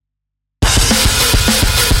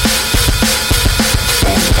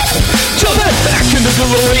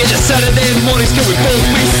Glory to Saturday mornings, can we both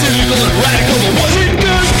be cynical and radical? But was it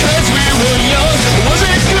good cause we were young? Was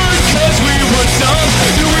it good cause we were dumb?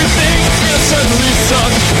 Do we think it suddenly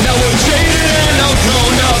sucked? Now we're jaded and all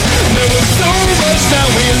grown up. There was so much that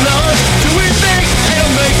we loved. Do we think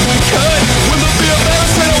it'll make the cut? Will there be a better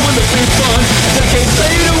set or will it be fun? Decades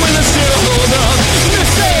later, will it still hold up?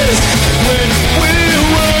 This is when we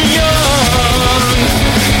were young.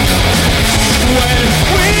 When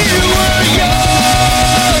we were young.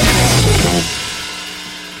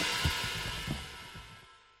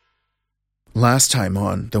 Last time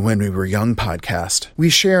on the When We Were Young podcast,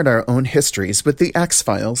 we shared our own histories with the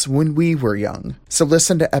X-Files when we were young. So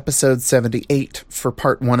listen to episode 78 for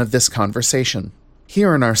part 1 of this conversation.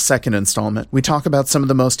 Here in our second installment, we talk about some of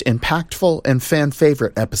the most impactful and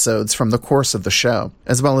fan-favorite episodes from the course of the show,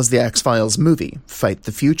 as well as the X-Files movie, Fight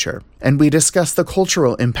the Future. And we discuss the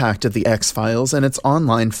cultural impact of the X-Files and its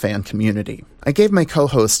online fan community. I gave my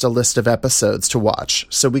co-host a list of episodes to watch,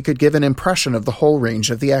 so we could give an impression of the whole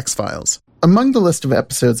range of the X-Files. Among the list of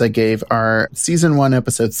episodes I gave are Season 1,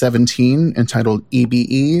 Episode 17, entitled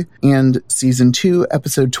EBE, and Season 2,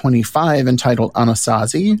 Episode 25, entitled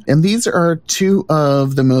Anasazi. And these are two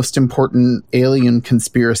of the most important alien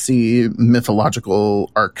conspiracy mythological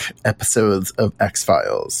arc episodes of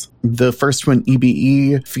X-Files. The first one,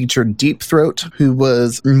 EBE, featured Deep Throat, who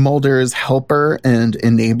was Mulder's helper and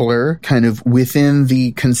enabler, kind of within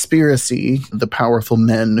the conspiracy, the powerful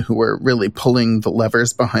men who were really pulling the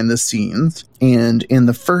levers behind the scenes. And in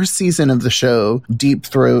the first season of the show, Deep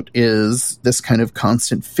Throat is this kind of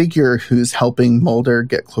constant figure who's helping Mulder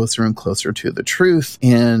get closer and closer to the truth.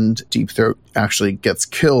 And Deep Throat actually gets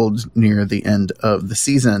killed near the end of the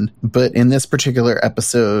season. But in this particular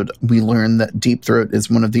episode, we learn that Deep Throat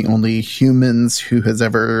is one of the only humans who has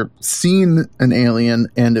ever seen an alien,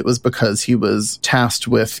 and it was because he was tasked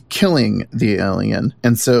with killing the alien.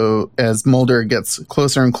 And so as Mulder gets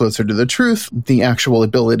closer and closer to the truth, the actual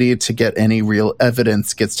ability to get any real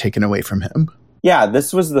evidence gets taken away from him. Yeah,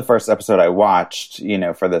 this was the first episode I watched,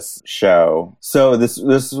 for this show. So this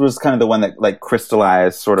was kind of the one that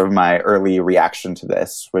crystallized sort of my early reaction to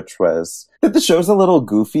this, which was that the show's a little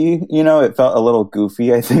goofy. It felt a little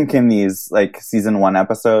goofy, I think, in these season 1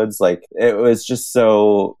 episodes. It was just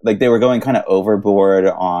so they were going kind of overboard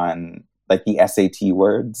on the SAT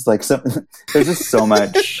words. There's just so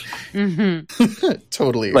much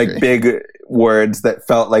totally agree. Big words that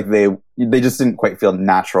felt like they just didn't quite feel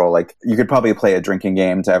natural. You could probably play a drinking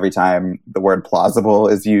game to every time the word plausible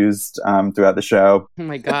is used throughout the show. Oh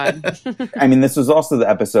my God. I mean, this was also the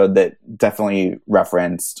episode that definitely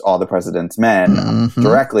referenced All the President's Men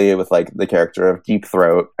directly with the character of Deep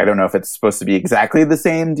Throat. I don't know if it's supposed to be exactly the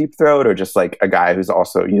same Deep Throat or just a guy who's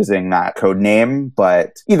also using that code name,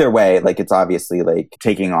 but either way, it's obviously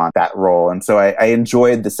taking on that role. And so I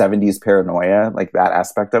enjoyed the 70s paranoia, that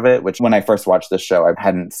aspect of it, which when I first watched this show, I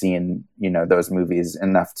hadn't seen those movies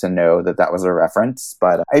enough to know that was a reference,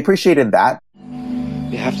 but I appreciated that.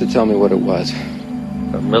 You have to tell me what it was.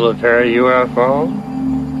 A military UFO?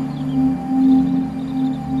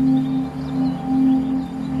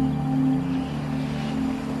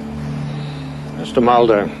 Mr.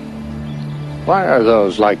 Mulder, why are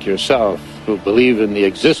those like yourself who believe in the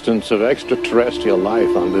existence of extraterrestrial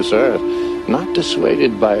life on this earth not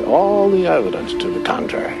dissuaded by all the evidence to the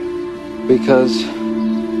contrary? Because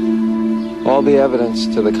all the evidence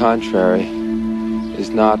to the contrary is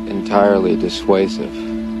not entirely dissuasive.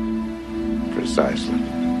 Precisely.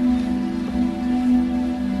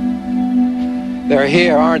 They're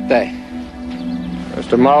here, aren't they?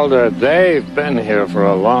 Mr. Mulder, they've been here for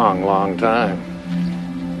a long, long time.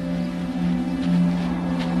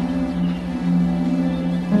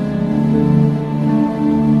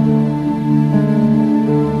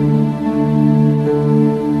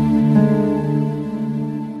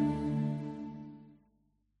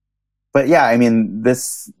 But yeah, I mean,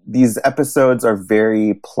 these episodes are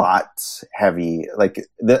very plot heavy. I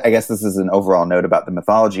guess this is an overall note about the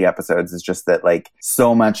mythology episodes, is just that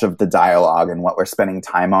so much of the dialogue and what we're spending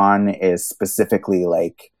time on is specifically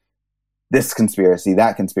this conspiracy,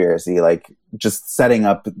 that conspiracy, just setting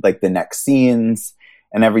up the next scenes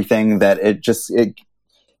and everything, that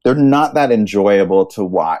they're not that enjoyable to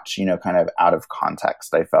watch, kind of out of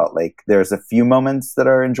context. I felt there's a few moments that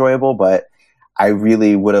are enjoyable, but I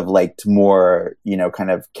really would have liked more, kind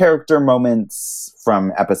of character moments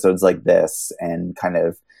from episodes like this, and kind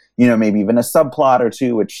of, maybe even a subplot or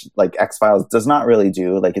two, which X-Files does not really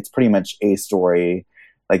do. It's pretty much a story,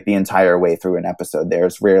 the entire way through an episode.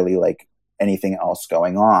 There's rarely anything else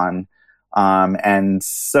going on. And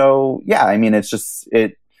so, yeah, I mean, it's just,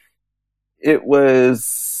 it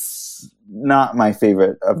was was not my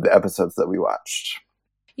favorite of the episodes that we watched.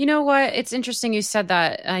 You know what? It's interesting you said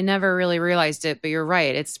that. I never really realized it, but you're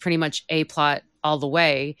right. It's pretty much A plot all the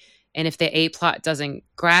way. And if the A plot doesn't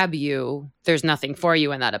grab you, there's nothing for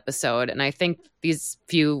you in that episode. And I think these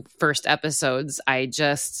few first episodes, I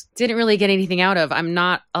just didn't really get anything out of. I'm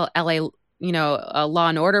not a LA, a Law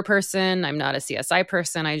and Order person. I'm not a CSI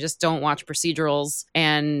person. I just don't watch procedurals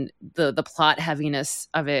and the plot heaviness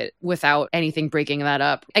of it without anything breaking that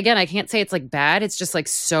up. Again, I can't say it's like bad. It's just like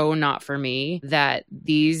so not for me that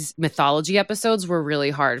these mythology episodes were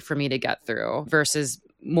really hard for me to get through versus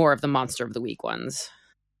more of the Monster of the Week ones.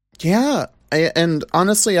 Yeah, and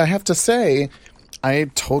honestly, I have to say,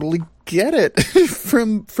 I totally get it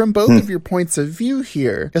from both of your points of view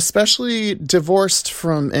here, especially divorced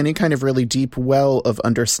from any kind of really deep well of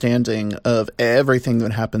understanding of everything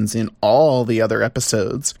that happens in all the other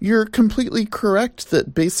episodes. You're completely correct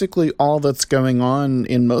that basically all that's going on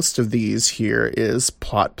in most of these here is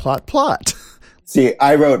plot. See,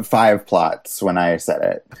 I wrote 5 plots when I said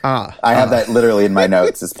it. I have that literally in my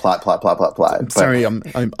notes is plot. But, sorry, I'm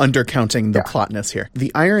undercounting the plotness here.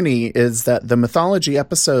 The irony is that the mythology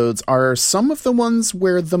episodes are some of the ones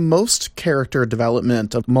where the most character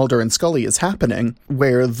development of Mulder and Scully is happening,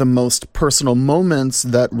 where the most personal moments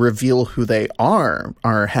that reveal who they are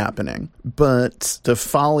happening. But the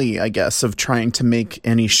folly, I guess, of trying to make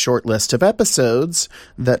any short list of episodes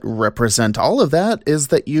that represent all of that is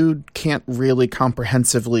that you can't really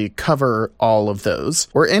comprehensively cover all of those,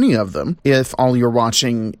 or any of them, if all you're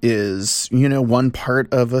watching is, one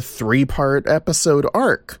part of a 3-part episode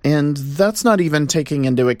arc. And that's not even taking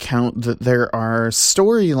into account that there are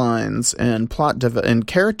storylines and plot and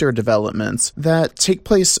character developments that take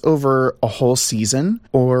place over a whole season,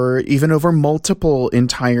 or even over multiple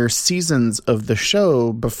entire seasons of the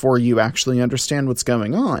show before you actually understand what's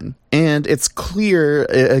going on. And it's clear,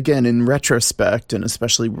 again, in retrospect, and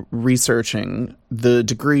especially researching the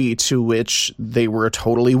degree to which they were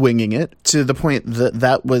totally winging it, to the point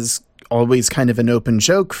that was always kind of an open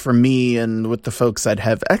joke for me and with the folks I'd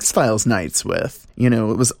have X-Files nights with. It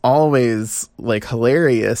was always like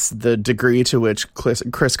hilarious, the degree to which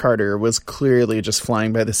Chris Carter was clearly just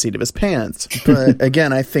flying by the seat of his pants. But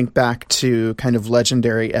again, I think back to kind of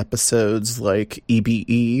legendary episodes like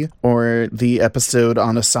EBE or the episode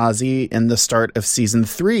on Asazi in the start of season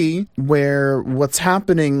 3, where what's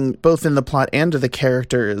happening both in the plot and to the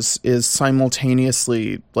characters is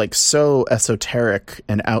simultaneously like so esoteric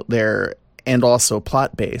and out there and also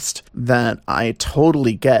plot-based that I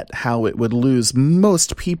totally get how it would lose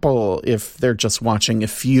most people if they're just watching a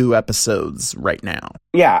few episodes right now.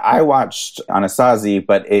 Yeah, I watched Anasazi,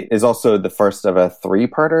 but it is also the first of a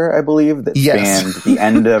 3-parter, I believe, that spanned the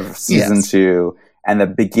end of season 2 and the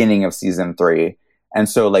beginning of season 3. And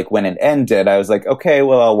so, when it ended, I was like, okay,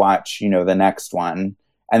 well, I'll watch, the next one.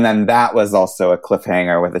 And then that was also a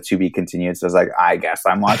cliffhanger with a to be continued. So I was like, I guess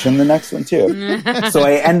I'm watching the next one too. So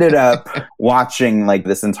I ended up watching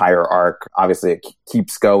this entire arc. Obviously it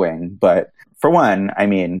keeps going, but for one, I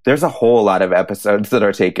mean, there's a whole lot of episodes that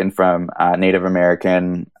are taken from Native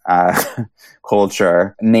American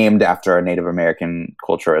culture, named after a Native American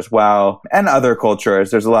culture as well, and other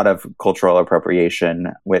cultures. There's a lot of cultural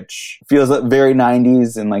appropriation, which feels very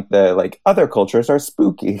 90s, and the other cultures are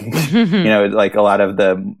spooky. A lot of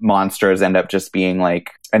the monsters end up just being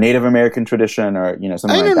a Native American tradition or, something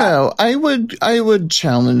like that. I don't know. I would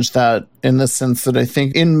challenge that in the sense that I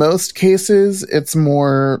think in most cases it's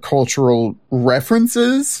more cultural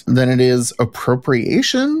references than it is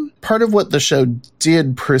appropriation. Part of what the show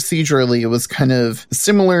did procedurally was kind of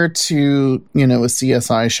similar to, a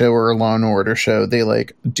CSI show or a Law and Order show. They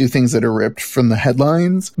do things that are ripped from the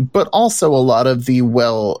headlines, but also a lot of the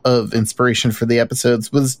well of inspiration for the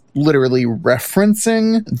episodes was literally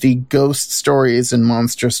referencing the ghost stories and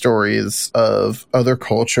monster stories of other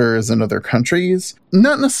cultures and other countries,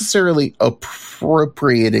 not necessarily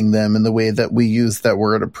appropriating them in the way that we use that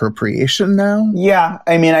word appropriation now. Yeah,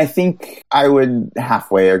 I mean, I think I would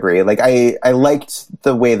halfway agree. I liked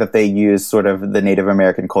the way that they used sort of the Native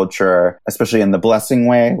American culture, especially in The Blessing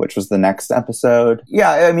Way, which was the next episode.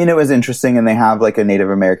 Yeah, I mean, it was interesting, and they have a Native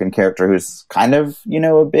American character who's kind of,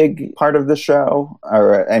 a big part of the show,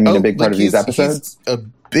 or a big part of these episodes. He's a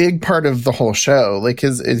big part of the whole show.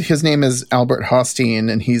 His name is Albert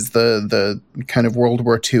Hostine, and he's the kind of World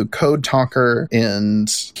War II code talker, and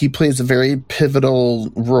he plays a very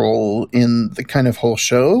pivotal role in the kind of whole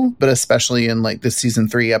show, but especially in the season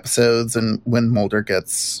 3 episodes and when Mulder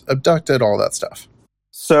gets abducted, all that stuff.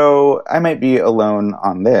 So I might be alone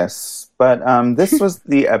on this, but this was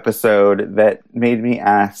the episode that made me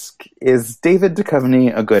ask, is David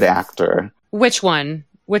Duchovny a good actor? Which one?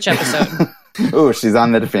 Which episode? Ooh, she's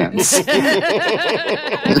on the defense.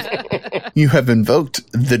 You have invoked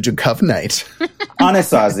the Duchovnite.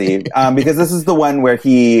 Anasazi, because this is the one where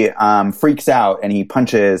he freaks out and he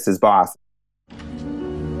punches his boss.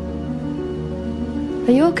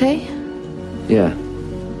 Are you okay? Yeah.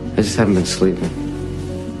 I just haven't been sleeping.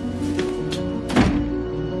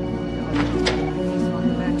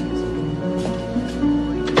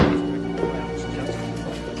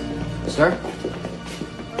 Sir?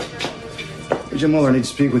 Agent Mueller needs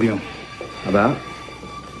to speak with you. About?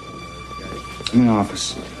 I'm in the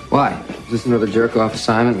office. Why? Is this another jerk-off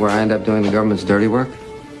assignment where I end up doing the government's dirty work?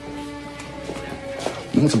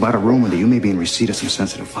 No, it's about a rumor that you may be in receipt of some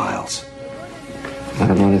sensitive files. I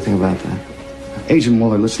don't know anything about that. Agent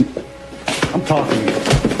Mueller, listen. I'm talking to you.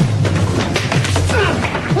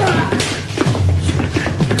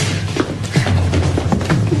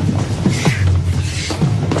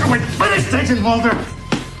 We're finished, Agent Mulder.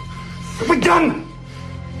 We're done.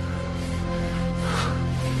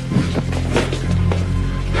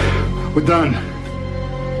 We're done.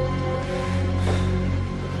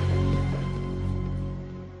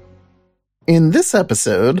 In this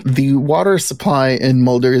episode, the water supply in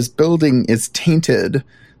Mulder's building is tainted,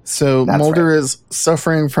 so That's Mulder right. is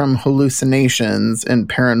suffering from hallucinations and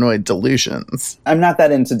paranoid delusions. I'm not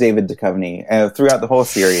that into David Duchovny throughout the whole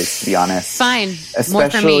series, to be honest. Fine. More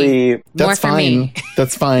for me. Especially, More That's for fine. me.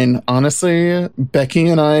 That's fine. Honestly, Becky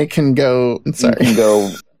and I can go. you Sorry. can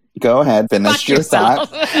go ahead, finish Fuck your yourself.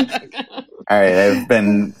 thought. All right, I've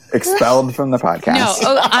been expelled from the podcast.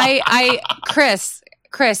 No,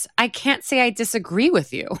 Chris, I can't say I disagree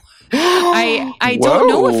with you. I don't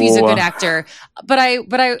know if he's a good actor, but I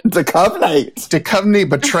Duchovny. Duchovny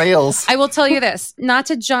betrayals. I will tell you this, not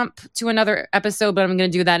to jump to another episode, but I'm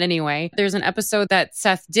going to do that anyway. There's an episode that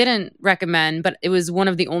Seth didn't recommend, but it was one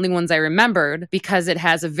of the only ones I remembered because it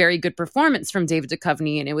has a very good performance from David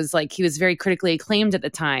Duchovny. And it was like, he was very critically acclaimed at the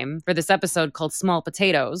time for this episode called Small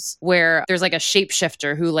Potatoes, where there's like a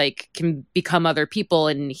shapeshifter who like can become other people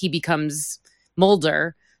and he becomes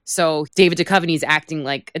Mulder. So David Duchovny's acting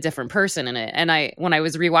like a different person in it. And when I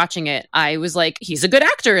was rewatching it, I was like, he's a good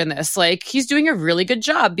actor in this. Like, he's doing a really good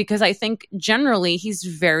job because I think generally he's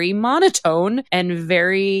very monotone and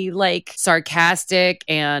very like sarcastic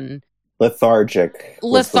and Lethargic.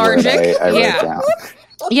 was the word I wrote yeah. down.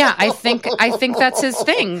 Yeah, I think that's his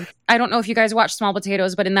thing. I don't know if you guys watch Small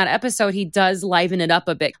Potatoes, but in that episode, he does liven it up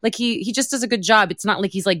a bit. Like he just does a good job. It's not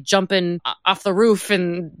like he's like jumping off the roof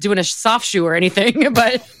and doing a soft shoe or anything,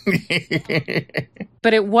 but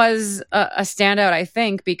it was a standout, I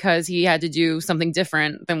think, because he had to do something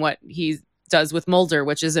different than what he does with Mulder,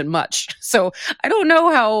 which isn't much. So I don't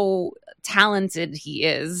know how talented he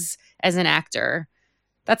is as an actor.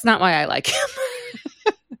 That's not why I like him.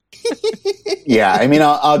 Yeah, I mean,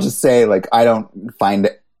 I'll just say, like, I don't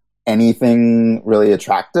find anything really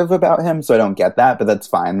attractive about him, so I don't get that. But that's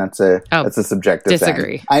fine. That's a subjective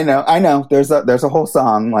disagree. thing. I know. There's a whole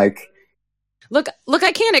song like. Look!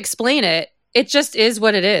 I can't explain it. It just is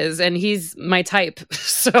what it is, and he's my type.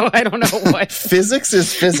 So I don't know what. Physics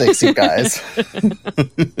is physics, you guys.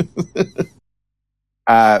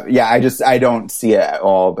 Yeah, I don't see it at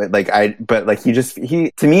all. But he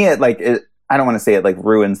to me it I don't want to say it like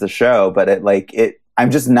ruins the show, but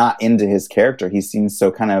I'm just not into his character. He seems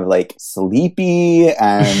so kind of like sleepy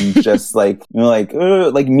and just like, you know,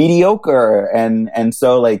 like mediocre. And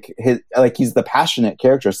so like he's the passionate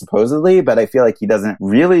character supposedly, but I feel like he doesn't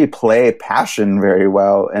really play passion very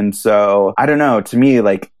well. And so I don't know, to me,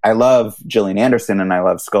 like I love Gillian Anderson and I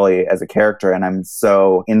love Scully as a character and I'm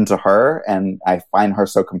so into her and I find her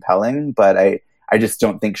so compelling, but I just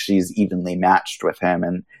don't think she's evenly matched with him.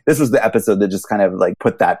 And this was the episode that just kind of like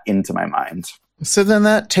put that into my mind. So then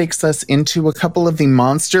that takes us into a couple of the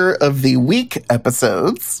Monster of the Week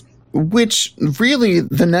episodes, which really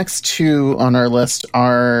the next two on our list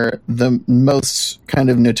are the most kind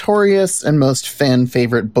of notorious and most fan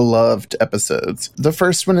favorite beloved episodes. The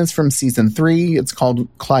first one is from season 3. It's called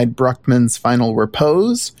Clyde Bruckman's Final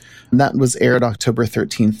Repose. That was aired October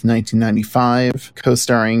 13th, 1995,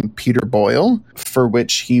 co-starring Peter Boyle, for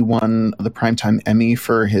which he won the Primetime Emmy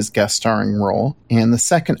for his guest starring role. And the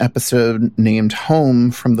second episode, named Home,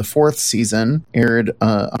 from the 4th season, aired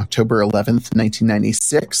October 11th,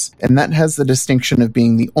 1996. And that has the distinction of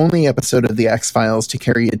being the only episode of The X-Files to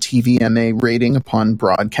carry a TVMA rating upon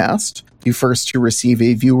broadcast, the first to receive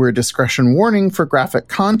a viewer discretion warning for graphic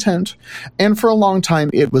content, and for a long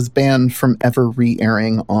time it was banned from ever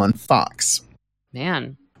re-airing on Fox.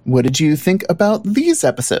 Man. What did you think about these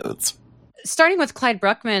episodes? starting with Clyde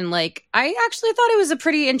Bruckman, like, I actually thought it was a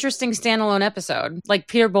pretty interesting standalone episode. Like,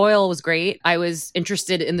 Peter Boyle was great. I was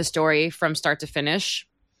interested in the story from start to finish.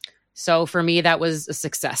 So for me, that was a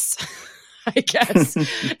success, I guess.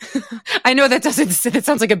 I know that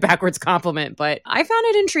sounds like a backwards compliment, but I found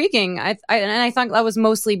it intriguing. And I thought that was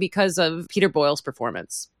mostly because of Peter Boyle's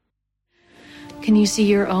performance. Can you see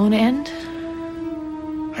your own end?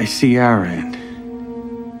 I see our end.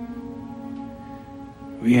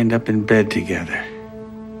 We end up in bed together.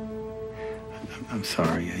 I'm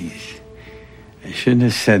sorry. I shouldn't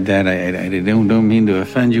have said that. I don't mean to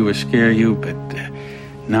offend you or scare you, but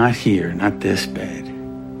not here, not this bed.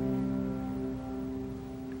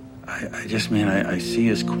 I just mean I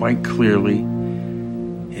see us quite clearly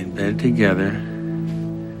in bed together.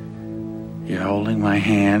 You're holding my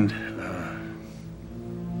hand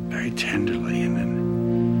very tenderly, and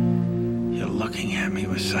then you're looking at me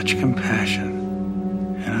with such compassion.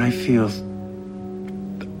 And I feel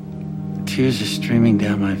tears are streaming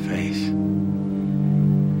down my face.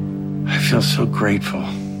 I feel so grateful.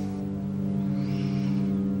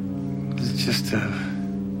 It's just a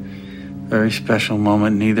very special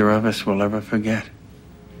moment neither of us will ever forget.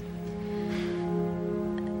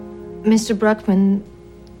 Mr. Bruckman,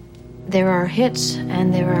 there are hits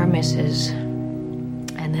and there are misses.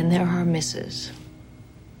 And then there are misses.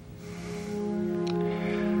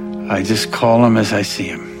 I just call him as I see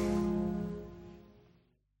him.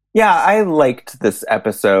 Yeah, I liked this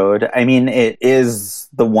episode. I mean, it is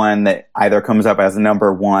the one that either comes up as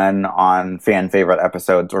number one on fan favorite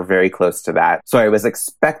episodes or very close to that. So I was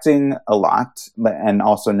expecting a lot, and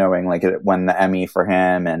also knowing like it won the Emmy for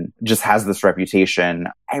him and just has this reputation.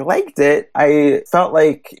 I liked it. I felt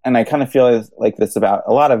like, and I kind of feel like this about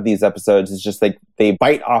a lot of these episodes, is just like they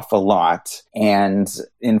bite off a lot. And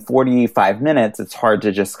in 45 minutes, it's hard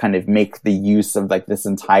to just kind of make the use of like this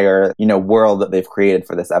entire, world that they've created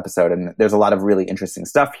for this episode. And there's a lot of really interesting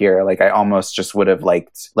stuff here. Like I almost just would have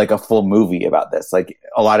liked like a full movie about this. Like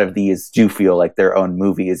a lot of these do feel like their own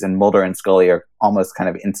movies, and Mulder and Scully are almost kind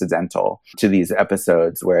of incidental to these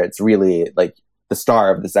episodes, where it's really like the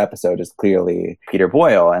star of this episode is clearly Peter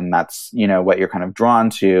Boyle, and that's, what you're kind of drawn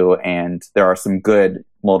to. And there are some good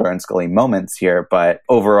Mulder and Scully moments here, but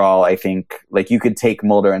overall, I think like you could take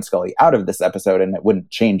Mulder and Scully out of this episode and it wouldn't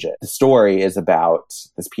change it. The story is about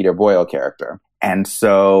this Peter Boyle character. And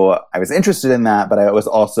so I was interested in that, but I was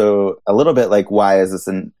also a little bit like, why is this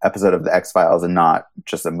an episode of The X-Files and not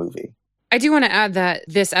just a movie? I do want to add that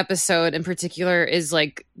this episode in particular is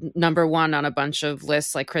like number one on a bunch of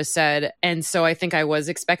lists, like Chris said. And so I think I was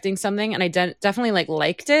expecting something, and I definitely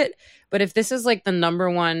liked it. But if this is like the number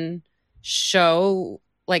one show,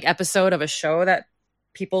 like episode of a show that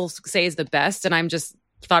people say is the best, and I'm just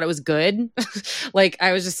thought it was good, like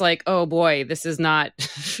I was just like, oh boy, this is not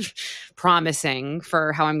promising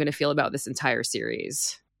for how I'm going to feel about this entire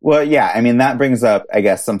series. Well, yeah, I mean, that brings up, I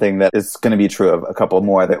guess, something that is going to be true of a couple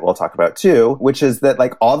more that we'll talk about too, which is that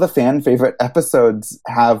like all the fan favorite episodes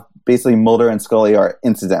have basically Mulder and Scully are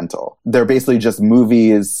incidental. They're basically just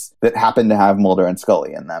movies that happen to have Mulder and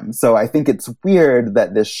Scully in them. So I think it's weird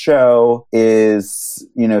that this show is,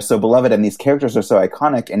 so beloved and these characters are so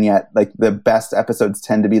iconic, and yet like the best episodes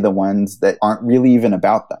tend to be the ones that aren't really even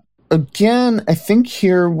about them. Again, I think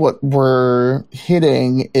here what we're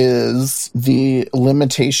hitting is the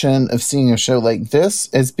limitation of seeing a show like this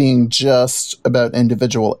as being just about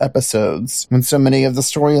individual episodes, when so many of the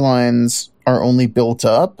storylines are only built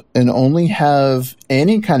up and only have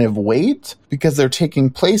any kind of weight because they're taking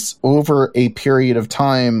place over a period of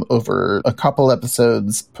time, over a couple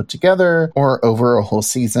episodes put together, or over a whole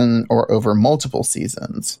season, or over multiple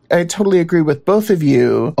seasons. I totally agree with both of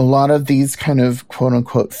you. A lot of these kind of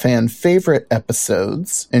quote-unquote fan favorite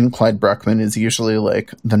episodes, and Clyde Bruckman is usually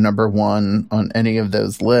like the number one on any of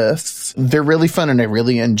those lists. They're really fun, and I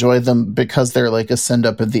really enjoy them because they're like a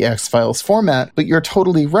send-up of the X-Files format. But you're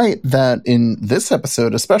totally right that in this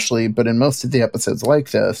episode especially, but in most of the episodes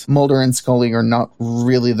like this, Mulder and Scully are not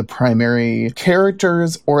really the primary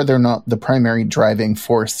characters, or they're not the primary driving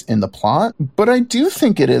force in the plot. But I do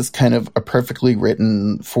think it is kind of a perfectly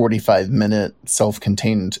written 45-minute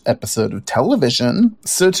self-contained episode of television.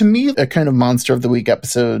 So to me, a kind of Monster of the Week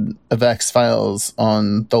episode of X-Files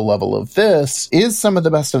on the level of this is some of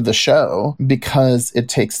the best of the show, because it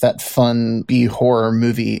takes that fun B-horror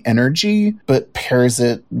movie energy, but pairs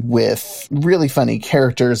it with really funny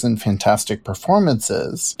characters and fantastic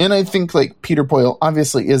performances. And I think like Peter Boyle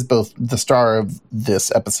obviously is both the star of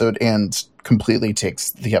this episode and completely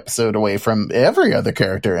takes the episode away from every other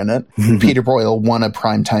character in it. Peter Boyle won a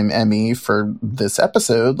Primetime Emmy for this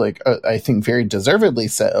episode, like, I think very deservedly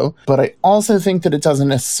so. But I also think that it doesn't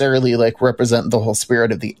necessarily, like, represent the whole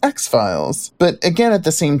spirit of the X-Files. But again, at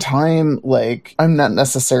the same time, like, I'm not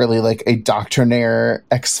necessarily, like, a doctrinaire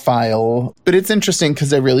X-File. But it's interesting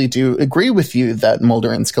because I really do agree with you that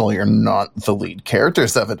Mulder and Scully are not the lead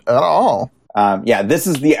characters of it at all. Yeah, this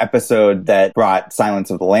is the episode that brought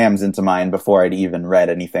Silence of the Lambs into mind before I'd even read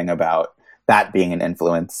anything about that being an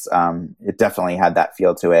influence. It definitely had that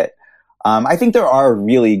feel to it. I think there are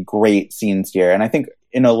really great scenes here. And I think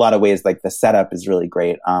in a lot of ways, like, the setup is really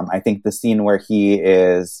great. I think the scene where he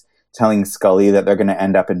is telling Scully that they're going to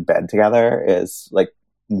end up in bed together is, like,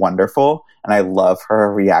 wonderful. And I love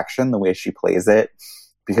her reaction, the way she plays it.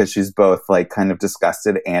 Because she's both, like, kind of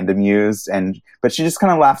disgusted and amused, but she just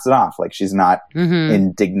kind of laughs it off. Like, she's not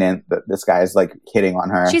indignant that this guy's, like, hitting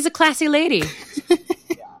on her. She's a classy lady.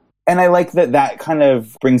 And I like that kind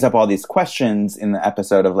of brings up all these questions in the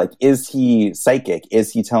episode of, like, is he psychic?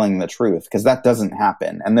 Is he telling the truth? Because that doesn't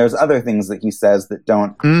happen. And there's other things that he says that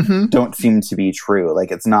don't seem to be true.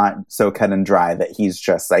 Like, it's not so cut and dry that he's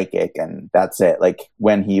just psychic and that's it. Like,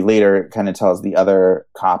 when he later kind of tells the other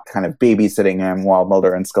cop kind of babysitting him while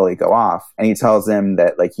Mulder and Scully go off, and he tells him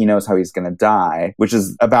that, like, he knows how he's going to die, which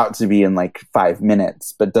is about to be in, like, 5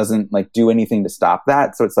 minutes, but doesn't, like, do anything to stop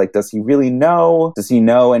that. So it's like, does he really know? Does he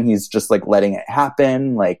know? And he's just, like, letting it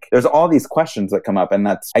happen. Like, there's all these questions that come up, and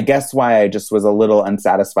that's, I guess, why I just was a little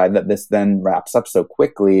unsatisfied that this then wraps up so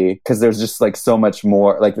quickly, because there's just, like, so much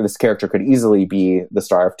more. Like, this character could easily be the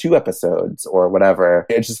star of 2 episodes or whatever.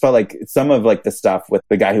 It just felt like some of, like, the stuff with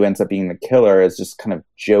the guy who ends up being the killer is just kind of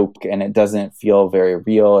joke, and it doesn't feel very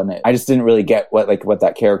real, and I just didn't really get what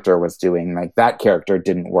that character was doing. Like, that character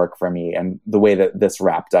didn't work for me, and the way that this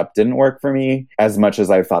wrapped up didn't work for me as much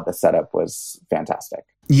as I thought the setup was fantastic.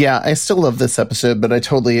 Yeah, I still love this episode, but I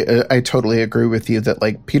totally agree with you that,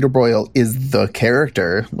 like, Peter Boyle is the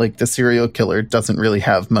character. Like, the serial killer doesn't really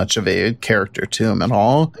have much of a character to him at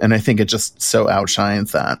all, and I think it just so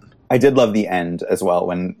outshines that. I did love the end as well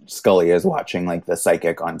when Scully is watching, like, the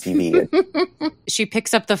psychic on TV. She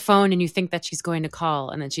picks up the phone and you think that she's going to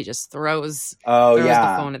call, and then she just throws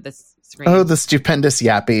the phone at the screen. Oh, the stupendous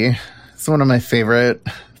Yappy. It's one of my favorite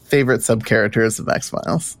sub-characters of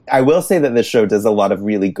X-Files. I will say that this show does a lot of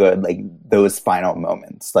really good, like, those final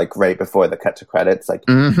moments, like, right before the cut to credits. Like,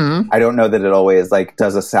 I don't know that it always, like,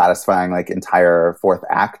 does a satisfying, like, entire 4th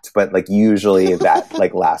act, but, like, usually that,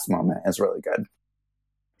 like, last moment is really good.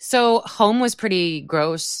 So Home was pretty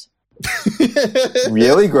gross.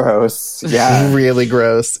 Really gross. Yeah. Really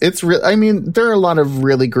gross. It's I mean, there are a lot of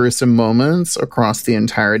really gruesome moments across the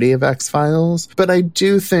entirety of X-Files, but I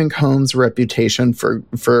do think Holmes' reputation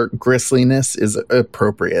for grisliness is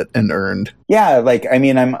appropriate and earned. Yeah, like, I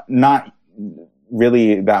mean, I'm not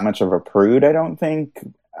really that much of a prude, I don't think.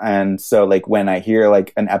 And so, like, when I hear,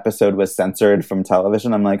 like, an episode was censored from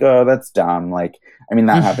television, I'm like, oh, that's dumb. Like, I mean,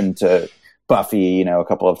 that happened to Buffy, you know, a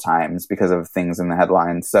couple of times because of things in the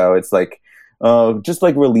headlines. So it's like, oh, just,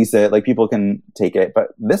 like, release it. Like, people can take it. But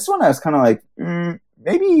this one, I was kind of like,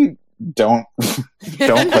 maybe don't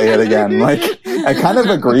play it again. Like, I kind of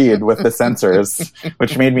agreed with the censors,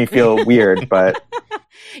 which made me feel weird, but...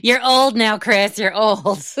 You're old now, Chris. You're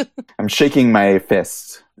old. I'm shaking my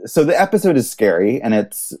fist. So the episode is scary and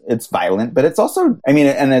it's violent, but it's also, I mean,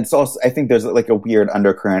 and it's also, I think there's, like, a weird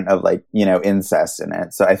undercurrent of, like, you know, incest in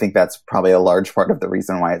it. So I think that's probably a large part of the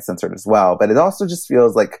reason why it's censored as well. But it also just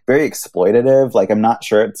feels, like, very exploitative. Like, I'm not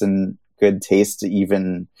sure it's in good taste to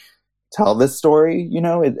even tell this story, you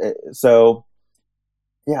know? So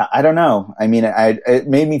yeah, I don't know. I mean, it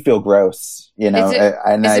made me feel gross, you know,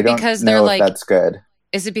 and I don't know if that's good.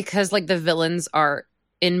 Is it because, like, the villains are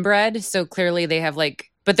inbred? So clearly they have, like,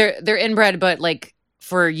 but they're inbred, but, like,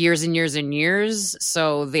 for years and years and years.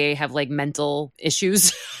 So they have, like, mental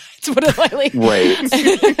issues. To put it lightly.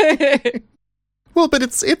 Right. Well, but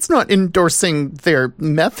it's not endorsing their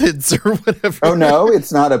methods or whatever. Oh no,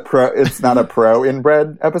 it's not a pro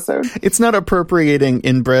inbred episode. It's not appropriating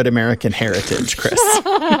inbred American heritage, Chris.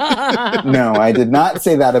 No, I did not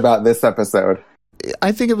say that about this episode.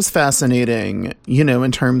 I think it was fascinating, you know,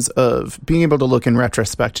 in terms of being able to look in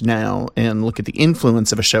retrospect now and look at the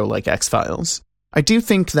influence of a show like X-Files. I do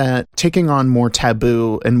think that taking on more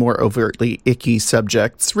taboo and more overtly icky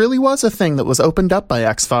subjects really was a thing that was opened up by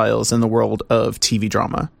X-Files in the world of TV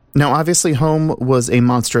drama. Now, obviously, Home was a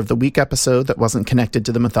Monster of the Week episode that wasn't connected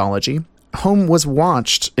to the mythology. Home was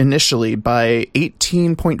watched initially by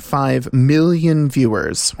 18.5 million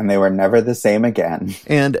viewers. And they were never the same again.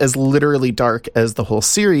 And as literally dark as the whole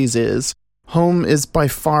series is, Home is by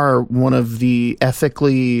far one of the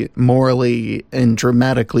ethically, morally, and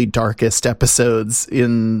dramatically darkest episodes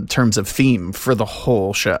in terms of theme for the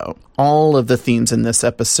whole show. All of the themes in this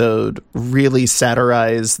episode really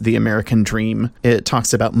satirize the American dream. It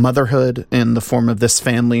talks about motherhood in the form of this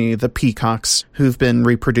family, the Peacocks, who've been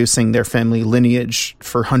reproducing their family lineage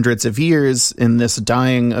for hundreds of years in this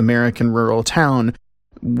dying American rural town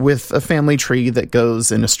with a family tree that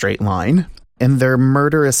goes in a straight line. And their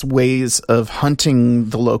murderous ways of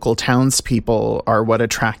hunting the local townspeople are what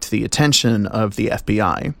attract the attention of the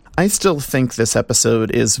FBI. I still think this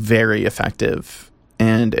episode is very effective,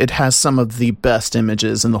 and it has some of the best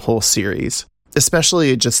images in the whole series.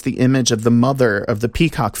 Especially just the image of the mother of the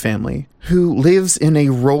Peacock family, who lives in a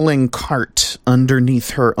rolling cart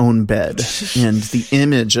underneath her own bed, and the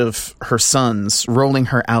image of her sons rolling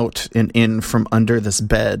her out and in from under this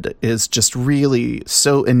bed is just really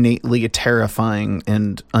so innately terrifying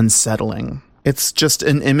and unsettling. It's just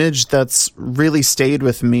an image that's really stayed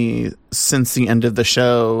with me since the end of the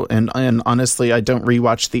show, and honestly, I don't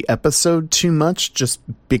rewatch the episode too much just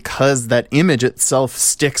because that image itself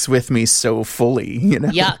sticks with me so fully, you know?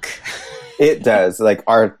 Yuck. It does. Like,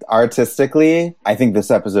 artistically, I think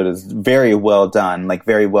this episode is very well done, like,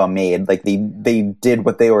 very well made. Like, they did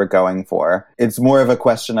what they were going for. It's more of a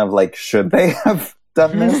question of, like, should they have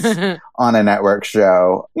done this on a network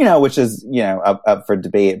show? You know, which is, you know, up for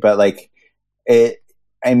debate, but, like,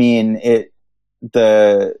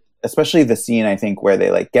 especially the scene, I think, where they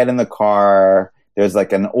like get in the car, there's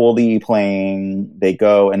like an oldie playing, they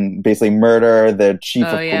go and basically murder the chief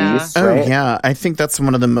of police. Right? Oh yeah, I think that's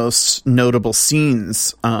one of the most notable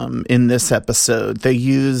scenes in this episode. They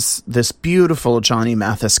use this beautiful Johnny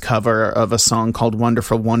Mathis cover of a song called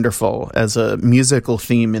Wonderful Wonderful as a musical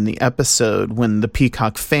theme in the episode when the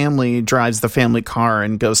Peacock family drives the family car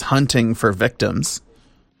and goes hunting for victims.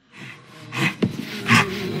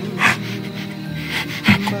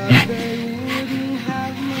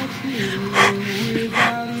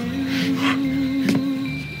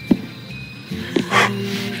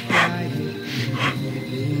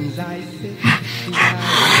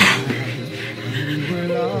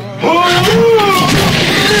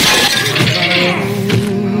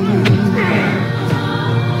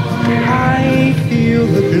 I feel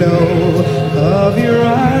the glow of your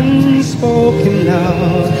unspoken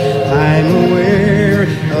love. I'm aware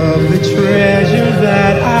of the treasure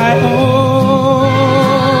that I own,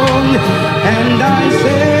 and I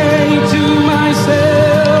say to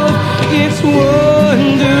myself, it's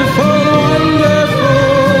wonderful, wonderful,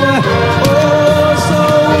 oh, so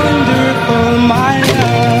wonderful, my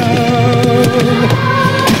love.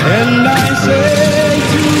 And I say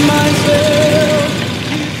to myself,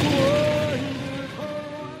 it's wonderful.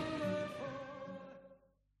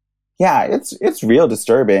 Yeah, it's real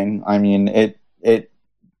disturbing. I mean, it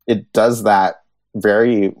does that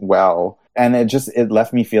very well. And it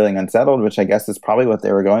left me feeling unsettled, which I guess is probably what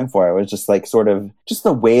they were going for. It was just like sort of just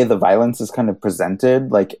the way the violence is kind of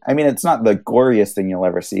presented. Like, I mean, it's not the goriest thing you'll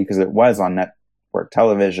ever see because it was on network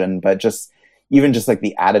television, but just even just like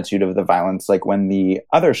the attitude of the violence, like when the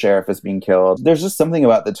other sheriff is being killed, there's just something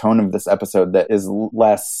about the tone of this episode that is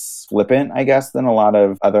less flippant, I guess, than a lot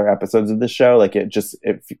of other episodes of the show. Like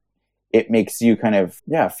it makes you kind of,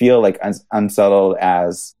 feel like unsettled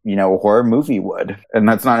as, you know, a horror movie would. And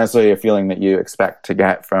that's not necessarily a feeling that you expect to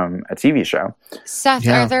get from a TV show. Seth,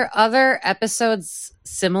 are there other episodes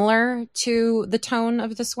similar to the tone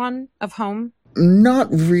of this one, of Home? Not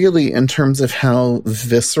really in terms of how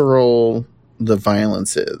visceral the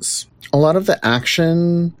violence is. A lot of the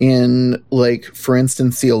action in, like, for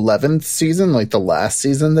instance, the 11th season, like the last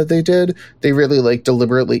season that they did, they really, like,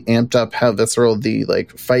 deliberately amped up how visceral the,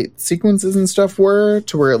 like, fight sequences and stuff were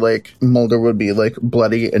to where, like, Mulder would be, like,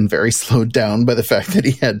 bloody and very slowed down by the fact that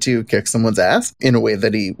he had to kick someone's ass in a way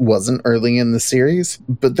that he wasn't early in the series.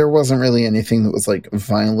 But there wasn't really anything that was, like,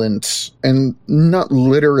 violent and not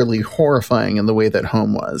literally horrifying in the way that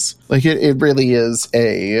Home was. Like, it really is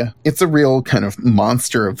it's a real kind of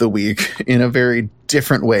monster of the week in a very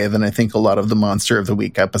different way than I think a lot of the Monster of the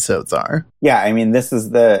Week episodes are. Yeah, I mean, this is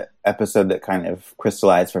the episode that kind of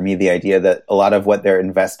crystallized for me the idea that a lot of what they're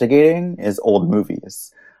investigating is old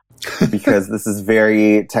movies. Because this is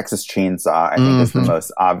very Texas Chainsaw, I think is the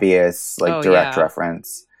most obvious, like, direct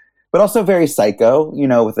reference. But also very Psycho, you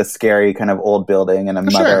know, with a scary kind of old building and a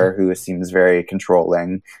mother who seems very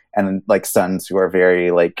controlling and, like, sons who are very,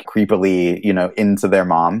 like, creepily, you know, into their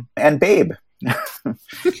mom. And Babe.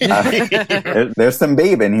 There's some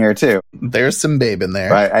Babe in here too. There's some Babe in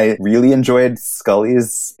there. I really enjoyed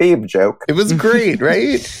Scully's Babe joke. It was great,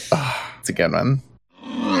 right? Oh, it's a good one.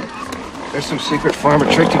 There's some secret pharma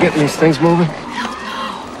trick to getting these things moving?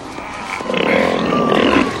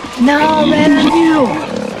 No, Review.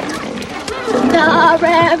 No,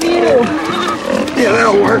 Review. Yeah,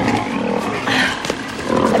 that'll work.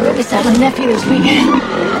 I babysat my nephew this weekend.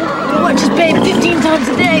 I watch his baby 15 times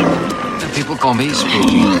a day. People call me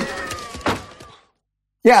spooky.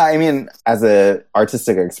 Yeah, I mean, as a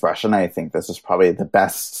artistic expression, I think this was probably the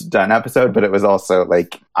best done episode, but it was also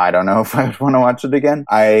like, I don't know if I would want to watch it again.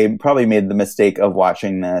 I probably made the mistake of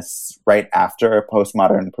watching this right after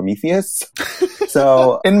Postmodern Prometheus.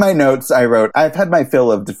 So in my notes, I wrote, I've had my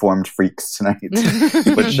fill of deformed freaks tonight.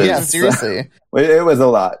 Which Yeah, is, seriously. It was a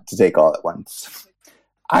lot to take all at once.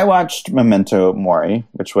 I watched Memento Mori,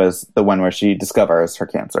 which was the one where she discovers her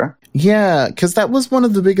cancer. Yeah, because that was one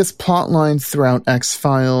of the biggest plot lines throughout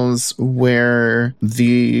X-Files, where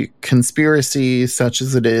the conspiracy, such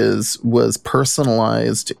as it is, was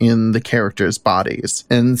personalized in the characters' bodies.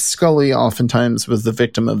 And Scully oftentimes was the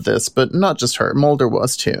victim of this, but not just her. Mulder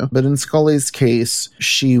was too. But in Scully's case,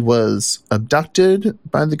 she was abducted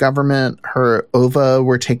by the government. Her ova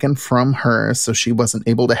were taken from her, so she wasn't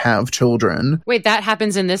able to have children. Wait, that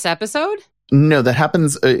happens in this episode? No, that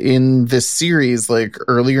happens in this series, like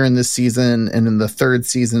earlier in this season and in the third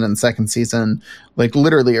season and second season, like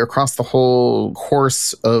literally across the whole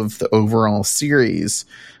course of the overall series.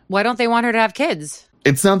 Why don't they want her to have kids?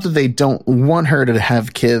 It's not that they don't want her to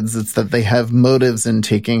have kids, it's that they have motives in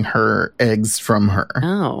taking her eggs from her.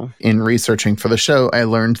 Oh. In researching for the show, I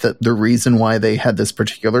learned that the reason why they had this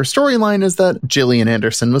particular storyline is that Gillian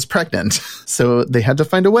Anderson was pregnant. So they had to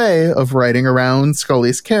find a way of writing around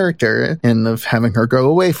Scully's character and of having her go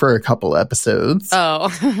away for a couple episodes.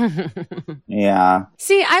 Oh. Yeah.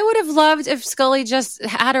 See, I would have loved if Scully just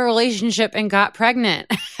had a relationship and got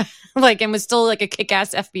pregnant. And was still like a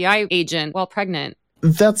kick-ass FBI agent while pregnant.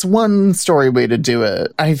 That's one story way to do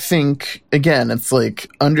it. I think, again, it's like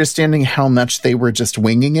understanding how much they were just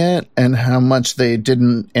winging it and how much they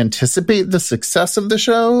didn't anticipate the success of the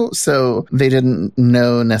show. So they didn't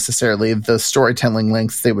know necessarily the storytelling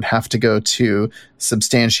lengths they would have to go to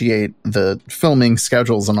substantiate the filming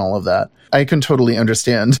schedules and all of that. I can totally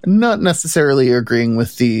understand not necessarily agreeing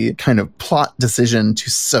with the kind of plot decision to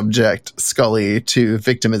subject Scully to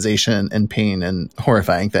victimization and pain and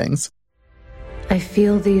horrifying things. I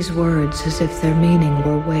feel these words as if their meaning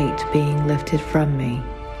were weight being lifted from me,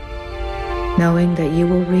 knowing that you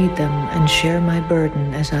will read them and share my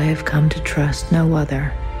burden as I have come to trust no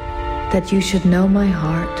other, that you should know my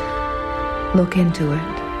heart, look into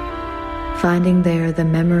it, finding there the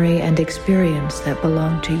memory and experience that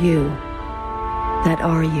belong to you, that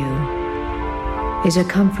are you, is a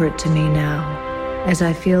comfort to me now as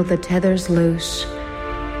I feel the tethers loose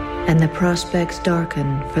and the prospects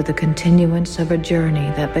darken for the continuance of a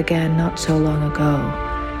journey that began not so long ago,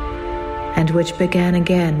 and which began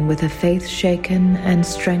again with a faith shaken and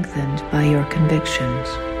strengthened by your convictions,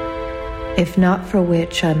 if not for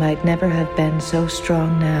which I might never have been so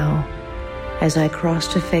strong now, as I cross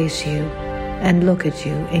to face you and look at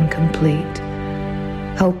you incomplete,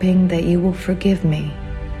 hoping that you will forgive me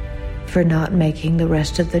for not making the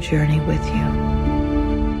rest of the journey with you.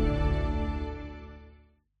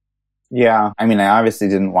 Yeah, I mean, I obviously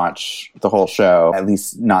didn't watch the whole show, at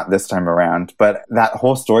least not this time around, but that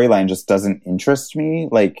whole storyline just doesn't interest me.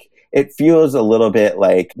 Like, it feels a little bit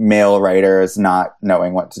like male writers not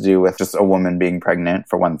knowing what to do with just a woman being pregnant,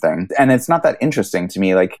 for one thing. And it's not that interesting to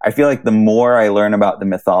me. Like, I feel like the more I learn about the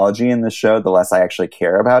mythology in the show, the less I actually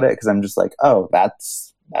care about it, because I'm just like, oh, that's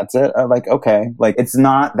it. I'm like, okay, like it's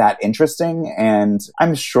not that interesting. And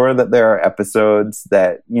I'm sure that there are episodes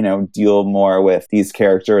that, you know, deal more with these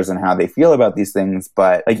characters and how they feel about these things.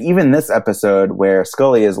 But like even this episode where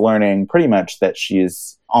Scully is learning pretty much that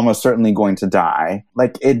she's almost certainly going to die,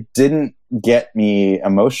 like it didn't get me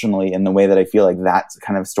emotionally in the way that I feel like that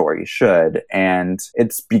kind of story should. And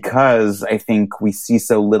it's because I think we see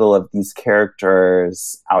so little of these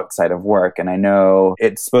characters outside of work. And I know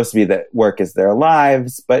it's supposed to be that work is their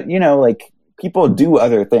lives, but you know, like people do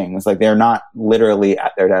other things. Like they're not literally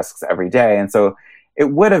at their desks every day. And so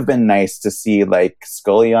it would have been nice to see like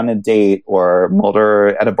Scully on a date or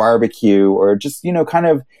Mulder at a barbecue, or just, you know, kind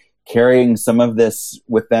of carrying some of this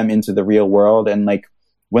with them into the real world. And like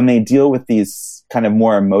when they deal with these kind of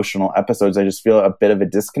more emotional episodes, I just feel a bit of a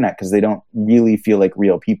disconnect because they don't really feel like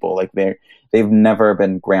real people. Like they've never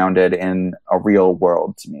been grounded in a real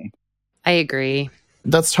world to me. I agree.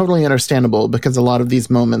 That's totally understandable because a lot of these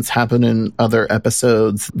moments happen in other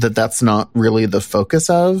episodes that's not really the focus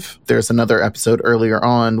of. There's another episode earlier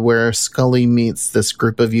on where Scully meets this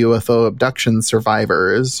group of UFO abduction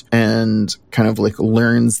survivors and kind of like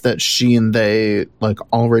learns that she and they like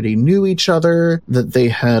already knew each other, that they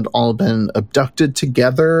had all been abducted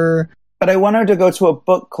together. But I want her to go to a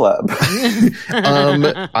book club.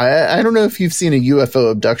 I don't know if you've seen a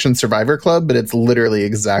UFO abduction survivor club, but it's literally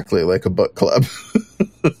exactly like a book club.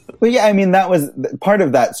 Well, yeah, I mean, that was part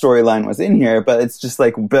of that storyline was in here, but it's just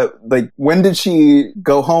like, when did she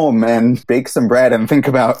go home and bake some bread and think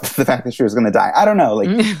about the fact that she was going to die? I don't know,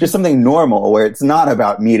 like just something normal where it's not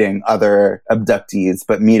about meeting other abductees,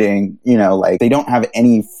 but meeting, like they don't have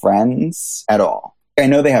any friends at all. I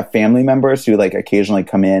know they have family members who like occasionally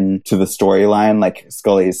come in to the storyline, like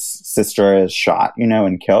Scully's sister is shot,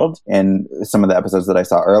 and killed in some of the episodes that I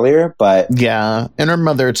saw earlier. But yeah, and her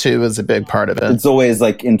mother too is a big part of it. It's always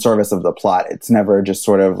like in service of the plot. It's never just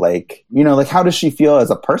sort of like, like how does she feel as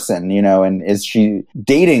a person, and is she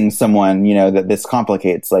dating someone, that this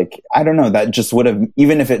complicates? Like, I don't know, that just would have,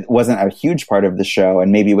 even if it wasn't a huge part of the show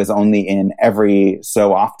and maybe it was only in every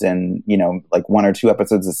so often, like 1 or 2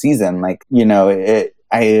 episodes a season, like,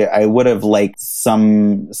 I would have liked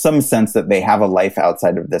some sense that they have a life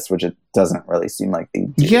outside of this, which it doesn't really seem like they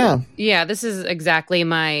do. Yeah, this is exactly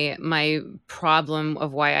my problem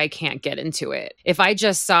of why I can't get into it. If I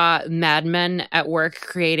just saw Mad Men at work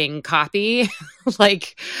creating copy,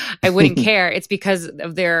 like I wouldn't care. It's because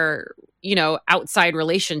of their, outside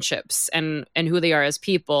relationships and who they are as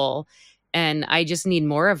people. And I just need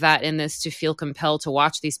more of that in this to feel compelled to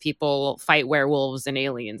watch these people fight werewolves and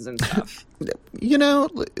aliens and stuff.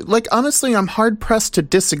 Honestly, I'm hard-pressed to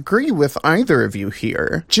disagree with either of you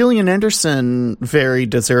here. Gillian Anderson, very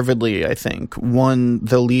deservedly, I think, won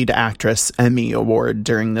the lead actress Emmy Award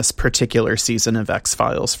during this particular season of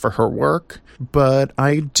X-Files for her work. But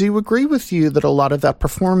I do agree with you that a lot of that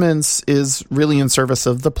performance is really in service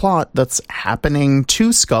of the plot that's happening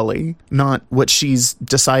to Scully, not what she's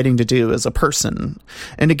deciding to do as a person.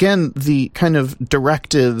 And again, the kind of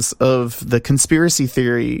directives of the conspiracy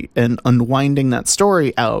theory and unwinding that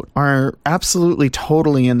story out are absolutely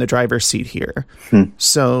totally in the driver's seat here.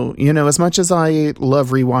 So, as much as I love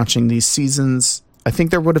rewatching these seasons, I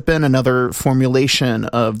think there would have been another formulation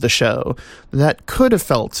of the show that could have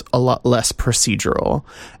felt a lot less procedural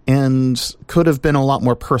and could have been a lot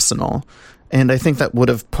more personal. And I think that would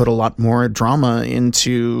have put a lot more drama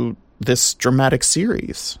into this dramatic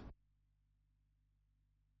series.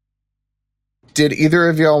 Did either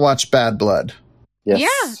of y'all watch Bad Blood? Yes.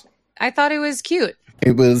 Yeah, I thought it was cute.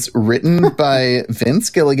 It was written by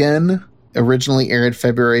Vince Gilligan, originally aired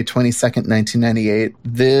February 22nd, 1998.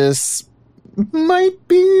 This might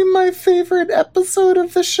be my favorite episode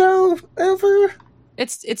of the show ever.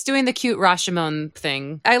 It's doing the cute Rashomon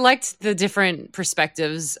thing. I liked the different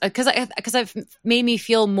perspectives because it made me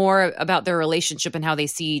feel more about their relationship and how they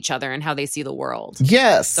see each other and how they see the world.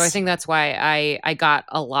 Yes. So I think that's why I got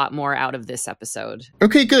a lot more out of this episode.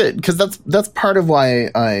 Okay, good, because that's part of why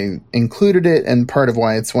I included it, and part of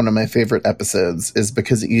why it's one of my favorite episodes is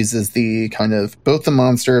because it uses the kind of both the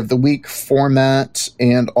Monster of the Week format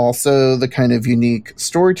and also the kind of unique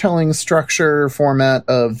storytelling structure format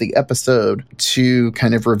of the episode to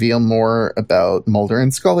kind of reveal more about Mulder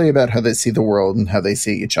and Scully, about how they see the world and how they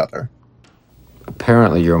see each other.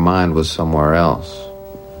 Apparently your mind was somewhere else.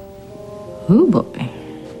 Ooh, boy.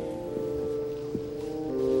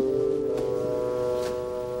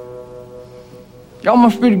 Y'all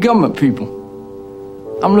must be the government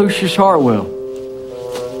people. I'm Lucius Hartwell.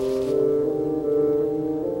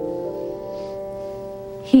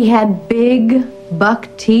 He had big buck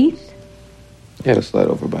teeth? He had a slide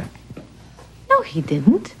over bite. No, he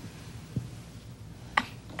didn't.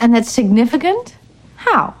 And that's significant?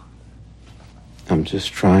 How? I'm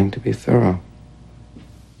just trying to be thorough.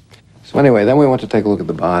 So anyway, then we went to take a look at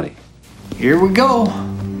the body. Here we go.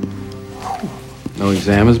 No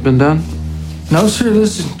exam has been done? No, sir,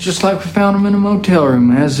 this is just like we found him in a motel room,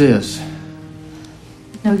 as is.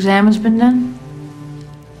 No exam has been done?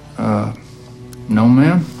 No,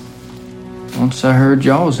 ma'am. Once I heard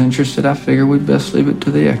y'all was interested, I figured we'd best leave it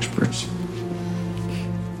to the experts.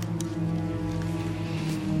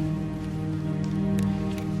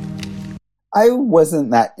 I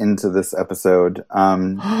wasn't that into this episode.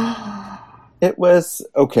 It was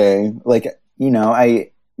okay. Like,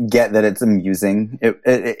 I get that it's amusing. It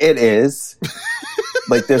is.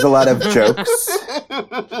 Like, there's a lot of jokes.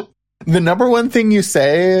 The number one thing you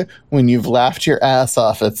say when you've laughed your ass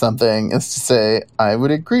off at something is to say, I would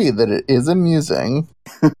agree that it is amusing.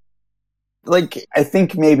 Like, I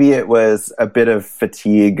think maybe it was a bit of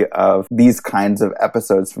fatigue of these kinds of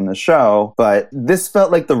episodes from the show, but this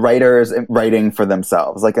felt like the writers writing for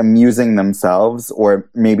themselves, like amusing themselves, or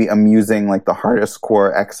maybe amusing like the hardest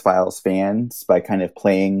core X-Files fans by kind of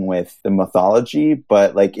playing with the mythology.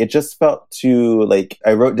 But like, it just felt too, like,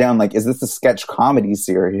 I wrote down, like, is this a sketch comedy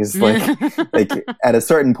series? Like at a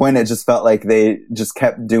certain point, it just felt like they just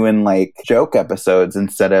kept doing like joke episodes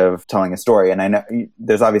instead of telling a story. And I know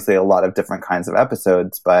there's obviously a lot of different kinds of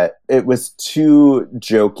episodes, but it was too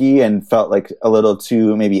jokey and felt like a little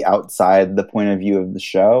too maybe outside the point of view of the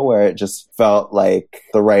show, where it just felt like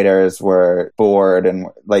the writers were bored and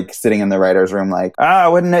like sitting in the writer's room like,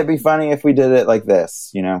 wouldn't it be funny if we did it like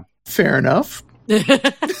this, you know? Fair enough.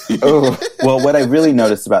 Oh, well, what I really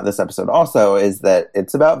noticed about this episode also is that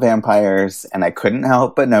it's about vampires, and I couldn't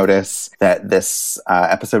help but notice that this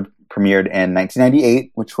episode premiered in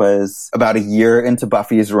 1998, which was about a year into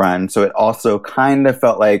Buffy's run. So it also kind of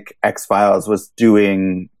felt like X-Files was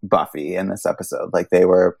doing Buffy in this episode. Like they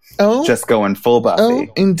were just going full Buffy. Oh,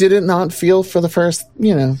 and did it not feel for the first,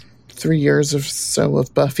 3 years or so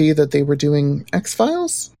of Buffy that they were doing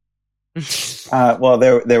X-Files? Well,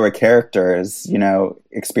 there were characters,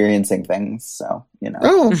 experiencing things. So,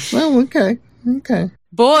 Oh, well, okay.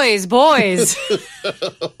 Boys.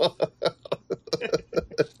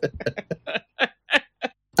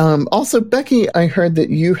 Also, Becky, I heard that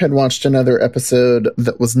you had watched another episode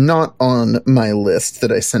that was not on my list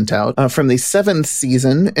that I sent out from the 7th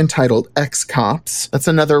season entitled X-Cops. That's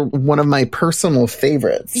another one of my personal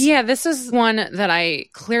favorites. Yeah, this is one that I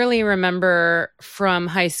clearly remember from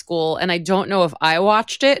high school, and I don't know if I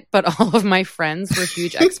watched it, but all of my friends were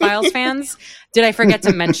huge X-Files fans. Did I forget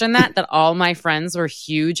to mention that all my friends were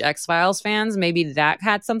huge X-Files fans? Maybe that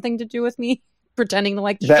had something to do with me pretending to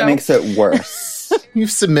like the show. That makes it worse.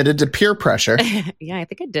 You've submitted to peer pressure. Yeah, I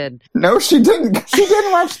think I did. No, she didn't. She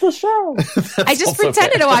didn't watch the show. I just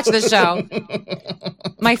pretended to watch the show.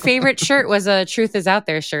 My favorite shirt was a Truth Is Out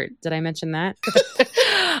There shirt. Did I mention that?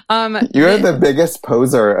 You're the biggest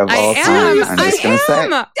poser of all time. I'm just going to say. I'm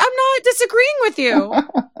not disagreeing with you.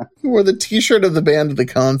 You wore the t-shirt of the band at the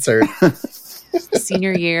concert.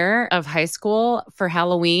 Senior year of high school, for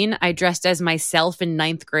Halloween, I dressed as myself in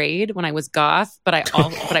 9th grade when I was goth, but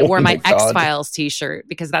I wore my X-Files t-shirt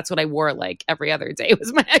because that's what I wore like every other day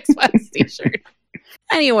was my X-Files t-shirt.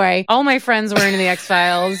 Anyway, all my friends were into the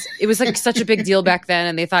X-Files. It was like such a big deal back then,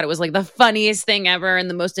 and they thought it was like the funniest thing ever and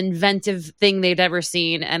the most inventive thing they'd ever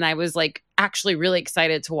seen. And I was like actually really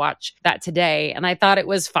excited to watch that today, and I thought it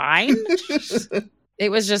was fine. It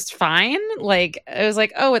was just fine. Like, it was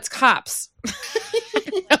like, oh, it's cops.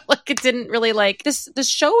 Like, it didn't really like this. The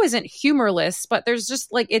show isn't humorless, but there's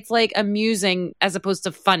just like, it's like amusing as opposed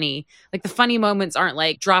to funny. Like the funny moments aren't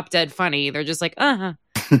like drop dead funny. They're just like,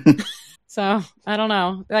 So I don't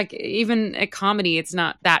know. Like even a comedy, it's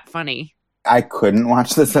not that funny. I couldn't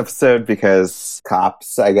watch this episode because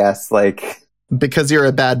cops, I guess, like. Because you're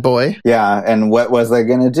a bad boy? Yeah. And what was I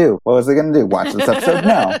going to do? Watch this episode?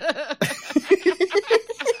 No.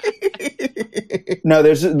 No,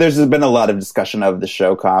 there's been a lot of discussion of the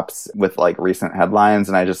show Cops with like recent headlines,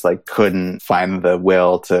 and I just like couldn't find the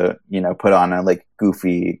will to, put on a like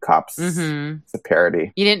goofy Cops It's a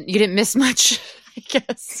parody. You didn't miss much, I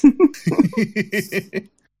guess.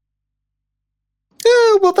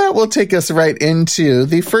 Well, that will take us right into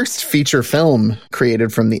the first feature film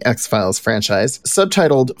created from the X-Files franchise.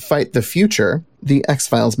 Subtitled Fight the Future, the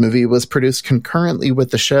X-Files movie was produced concurrently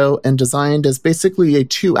with the show and designed as basically a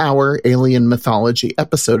 2-hour alien mythology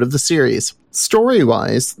episode of the series.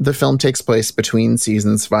 Story-wise, the film takes place between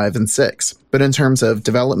seasons 5 and 6, but in terms of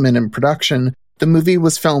development and production, the movie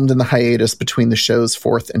was filmed in the hiatus between the show's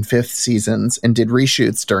 4th and 5th seasons and did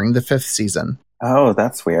reshoots during the 5th season. Oh,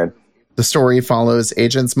 that's weird. The story follows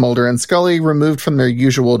agents Mulder and Scully removed from their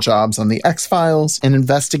usual jobs on the X-Files and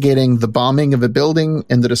investigating the bombing of a building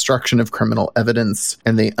and the destruction of criminal evidence,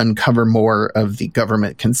 and they uncover more of the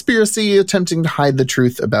government conspiracy attempting to hide the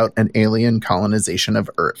truth about an alien colonization of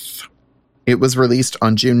Earth. It was released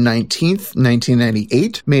on June 19th,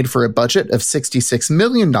 1998, made for a budget of $66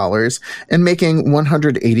 million and making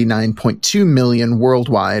 $189.2 million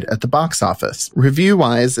worldwide at the box office.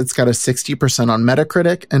 Review-wise, it's got a 60% on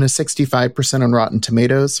Metacritic and a 65% on Rotten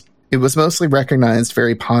Tomatoes. It was mostly recognized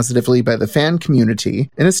very positively by the fan community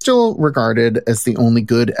and is still regarded as the only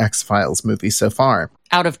good X-Files movie so far.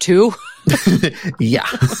 Out of 2? Yeah.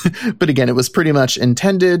 But again, it was pretty much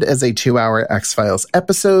intended as a 2-hour X-Files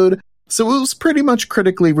episode, so it was pretty much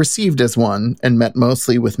critically received as one and met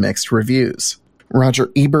mostly with mixed reviews.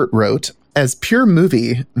 Roger Ebert wrote, "As pure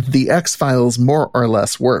movie, The X-Files more or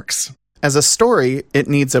less works. As a story, it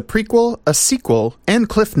needs a prequel, a sequel, and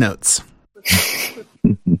Cliff Notes.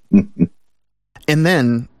 And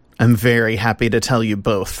then, I'm very happy to tell you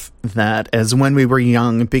both that as When We Were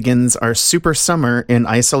Young begins our super summer in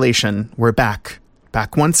isolation, we're back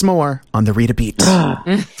once more on the Rita Beat.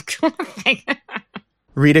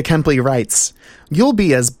 Rita Kempley writes, "You'll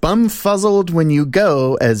be as bum-fuzzled when you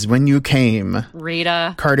go as when you came."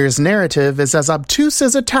 Rita. Carter's narrative is as obtuse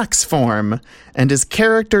as a tax form, and his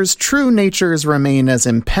characters' true natures remain as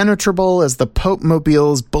impenetrable as the Pope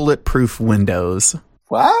Mobile's bulletproof windows.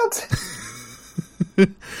 What?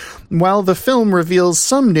 While the film reveals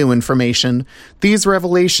some new information, these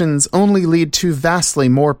revelations only lead to vastly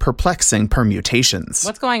more perplexing permutations.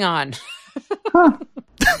 What's going on?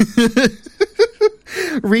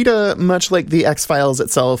 Rita, much like the X-Files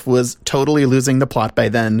itself, was totally losing the plot by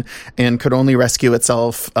then and could only rescue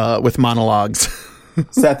itself with monologues.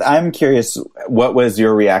 Seth, I'm curious, what was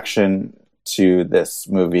your reaction to this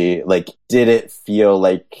movie? Like, did it feel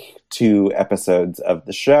like 2 episodes of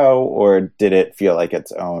the show, or did it feel like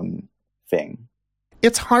its own thing?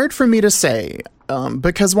 It's hard for me to say,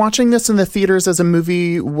 because watching this in the theaters as a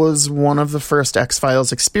movie was one of the first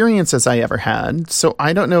X-Files experiences I ever had, so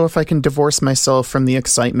I don't know if I can divorce myself from the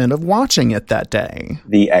excitement of watching it that day.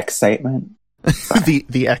 The excitement?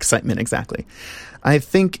 the excitement, exactly. I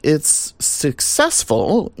think it's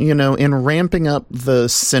successful, in ramping up the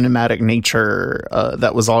cinematic nature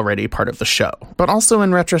that was already part of the show. But also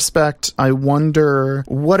in retrospect, I wonder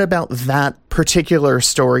what about that particular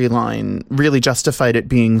storyline really justified it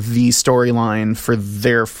being the storyline for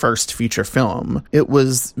their first feature film. It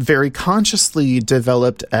was very consciously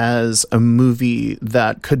developed as a movie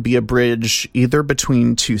that could be a bridge either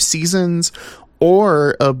between 2 seasons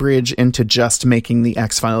or a bridge into just making the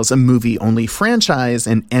X-Files a movie-only franchise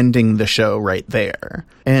and ending the show right there.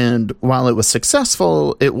 And while it was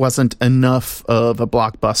successful, it wasn't enough of a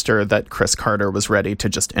blockbuster that Chris Carter was ready to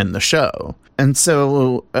just end the show. And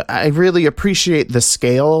so I really appreciate the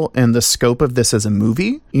scale and the scope of this as a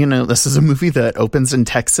movie. This is a movie that opens in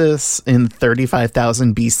Texas in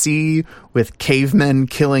 35,000 BC with cavemen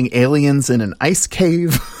killing aliens in an ice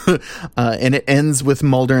cave. And it ends with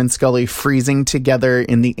Mulder and Scully freezing together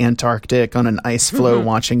in the Antarctic on an ice floe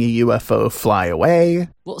watching a UFO fly away.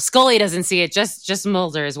 Well, Scully doesn't see it, just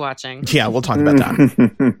Mulder is watching. Yeah, we'll talk about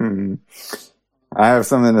that. I have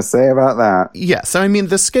something to say about that. Yeah, so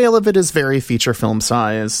the scale of it is very feature film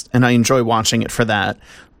sized, and I enjoy watching it for that.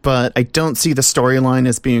 But I don't see the storyline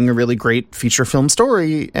as being a really great feature film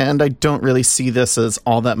story, and I don't really see this as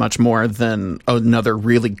all that much more than another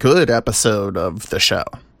really good episode of the show.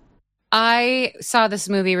 I saw this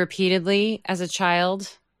movie repeatedly as a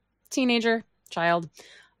teenager.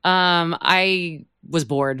 I was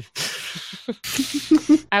bored.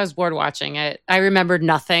 I was bored watching it. I remembered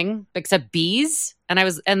nothing except bees. And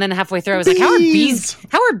then halfway through I was like, how are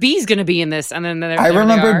bees going to be in this? And then I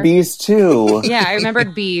remembered bees too. Yeah, I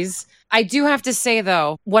remembered bees. I do have to say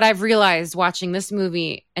though, what I've realized watching this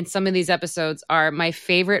movie and some of these episodes are my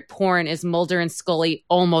favorite porn is Mulder and Scully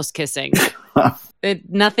almost kissing.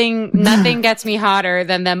 Nothing gets me hotter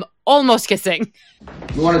than them almost kissing.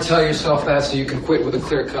 You want to tell yourself that so you can quit with a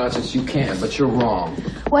clear conscience? You can, but you're wrong.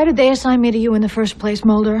 Why did they assign me to you in the first place,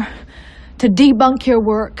 Mulder? To debunk your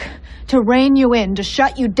work, to rein you in, to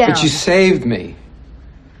shut you down. But you saved me.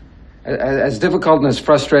 As difficult and as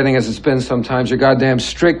frustrating as it's been sometimes, your goddamn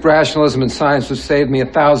strict rationalism and science has saved me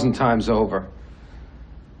 1,000 times over.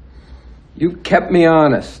 You kept me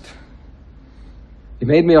honest. You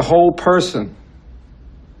made me a whole person.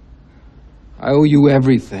 I owe you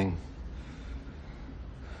everything.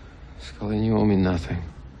 Scully, you owe me nothing.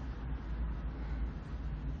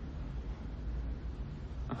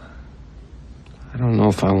 I don't know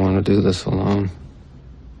if I want to do this alone.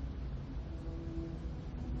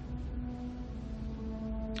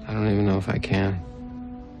 I don't even know if I can.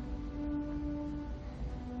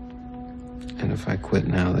 And if I quit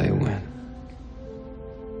now, they win.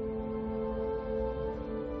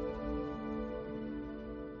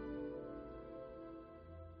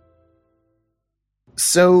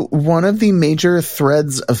 So one of the major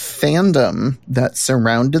threads of fandom that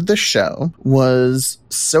surrounded the show was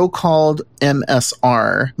so-called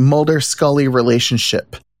MSR, Mulder-Scully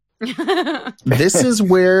relationship. This is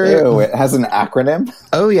where... Ew, it has an acronym?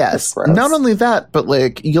 Oh, yes. Not only that,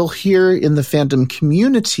 but you'll hear in the fandom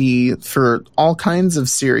community for all kinds of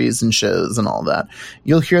series and shows and all that,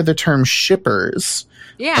 you'll hear the term shippers.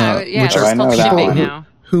 Yeah, which it's called shipping now.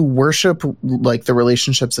 who worship like the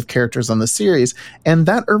relationships of characters on the series. And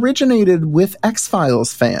that originated with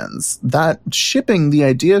X-Files fans. That shipping, the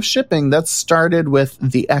idea of shipping, that started with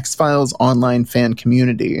the X-Files online fan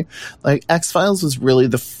community. Like, X-Files was really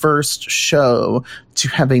the first show to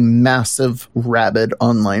have a massive, rabid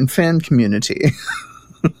online fan community.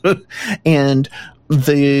 And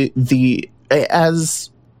I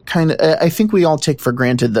think we all take for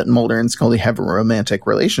granted that Mulder and Scully have a romantic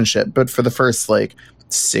relationship, but for the first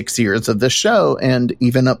 6 years of the show and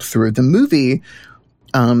even up through the movie,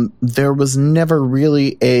 there was never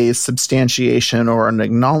really a substantiation or an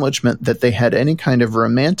acknowledgement that they had any kind of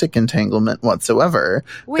romantic entanglement whatsoever.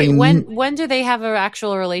 Wait, when do they have an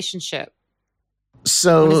actual relationship?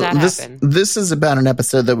 So this is about an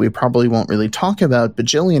episode that we probably won't really talk about, but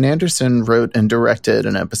Gillian Anderson wrote and directed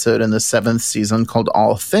an episode in the 7th season called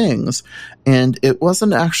All Things, and it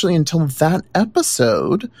wasn't actually until that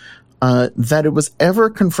episode that it was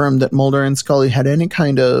ever confirmed that Mulder and Scully had any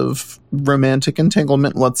kind of romantic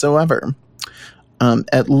entanglement whatsoever.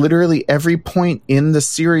 At literally every point in the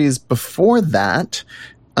series before that,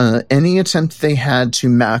 any attempt they had to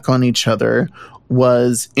mac on each other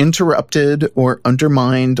was interrupted or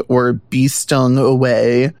undermined or be stung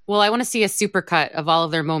away. Well, I want to see a supercut of all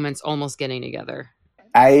of their moments almost getting together.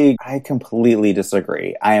 I completely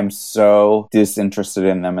disagree. I am so disinterested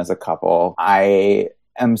in them as a couple. I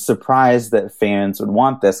am surprised that fans would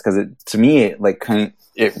want this because to me,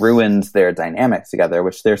 it ruins their dynamic together,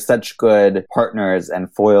 which they're such good partners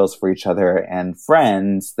and foils for each other and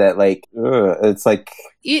friends that it's like...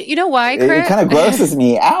 You know why, Chris? It kind of grosses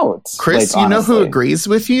me out. Chris, you know who agrees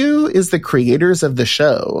with you is the creators of the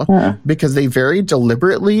show. Yeah. Because they very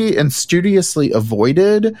deliberately and studiously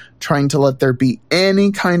avoided trying to let there be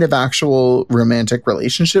any kind of actual romantic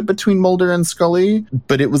relationship between Mulder and Scully.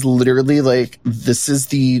 But it was literally this is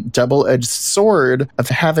the double-edged sword of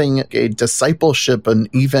having a discipleship,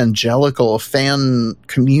 an evangelical fan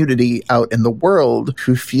community out in the world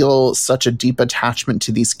who feel such a deep attachment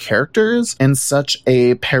to these characters and such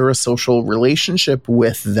a parasocial relationship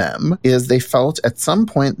with them, is they felt at some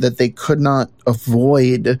point that they could not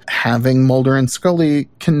avoid having Mulder and Scully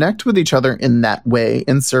connect with each other in that way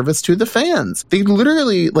in service to the fans. They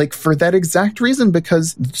literally, for that exact reason,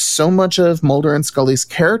 because so much of Mulder and Scully's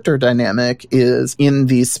character dynamic is in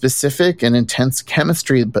the specific and intense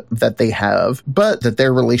chemistry that they have, but that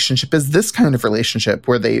their relationship is this kind of relationship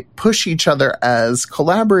where they push each other as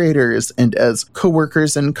collaborators and as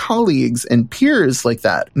co-workers and colleagues and peers like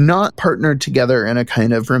that, not partnered together in a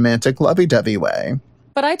kind of romantic lovey-dovey way.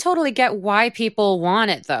 But I totally get why people want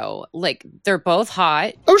it, though. They're both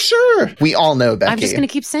hot. Oh, sure. We all know, Becky. I'm just going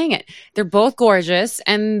to keep saying it. They're both gorgeous,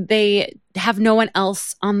 and they have no one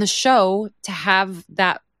else on the show to have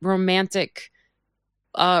that romantic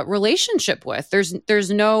relationship with.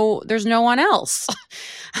 There's no one else.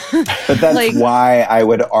 But that's why I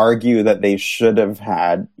would argue that they should have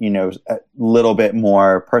had, a little bit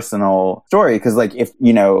more personal story. Because if,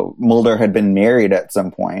 Mulder had been married at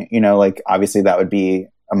some point, obviously that would be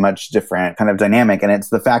a much different kind of dynamic. And it's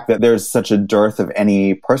the fact that there's such a dearth of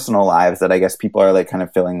any personal lives that I guess people are kind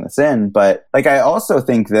of filling this in. But I also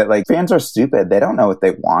think that fans are stupid. They don't know what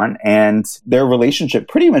they want. And their relationship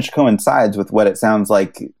pretty much coincides with what it sounds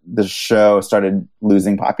like the show started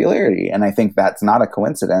losing popularity. And I think that's not a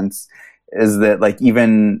coincidence, is that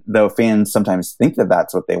even though fans sometimes think that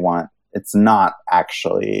that's what they want, it's not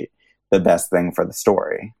actually the best thing for the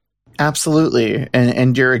story. Absolutely.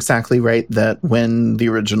 And you're exactly right that when the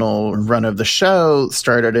original run of the show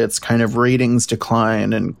started its kind of ratings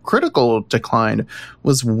decline and critical decline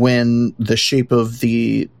was when the shape of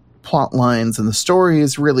the plot lines and the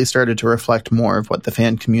stories really started to reflect more of what the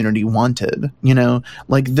fan community wanted.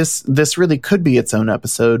 This really could be its own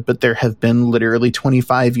episode, but there have been literally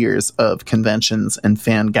 25 years of conventions and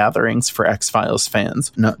fan gatherings for X-Files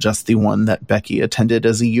fans, not just the one that Becky attended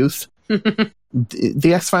as a youth.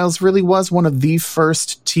 The X-Files really was one of the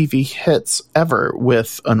first TV hits ever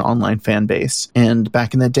with an online fan base. And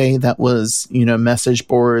back in the day, that was, message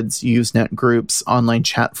boards, Usenet groups, online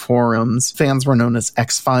chat forums. Fans were known as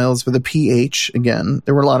X-Files with a PH. Again,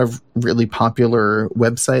 there were a lot of really popular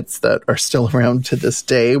websites that are still around to this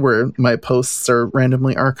day where my posts are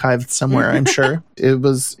randomly archived somewhere, I'm sure. It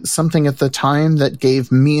was something at the time that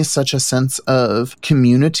gave me such a sense of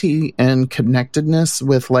community and connectedness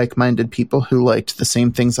with like-minded people who liked the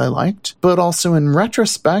same things I liked. But also in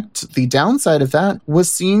retrospect, the downside of that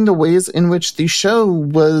was seeing the ways in which the show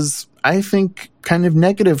was, I think, kind of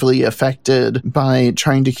negatively affected by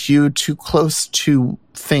trying to hew too close to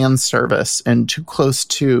fan service and too close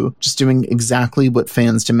to just doing exactly what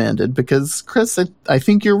fans demanded. Because, Chris, I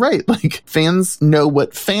think you're right. Like, fans know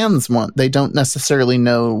what fans want. They don't necessarily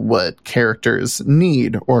know what characters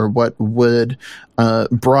need or what would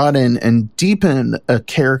broaden and deepen a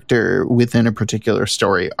character within a particular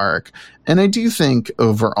story arc. And I do think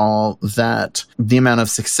overall that the amount of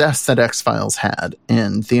success that X-Files had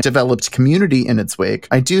and the developed community in its wake,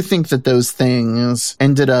 I do think that those things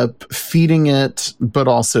ended up feeding it, but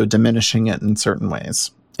also diminishing it in certain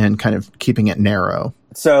ways and kind of keeping it narrow.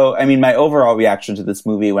 So, I mean, my overall reaction to this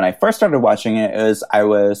movie when I first started watching it is I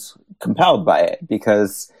was compelled by it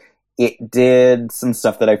because it did some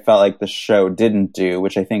stuff that I felt like the show didn't do,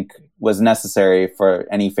 which I think was necessary for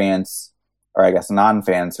any fans, or I guess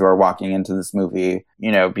non-fans, who are walking into this movie,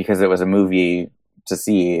 you know, because it was a movie to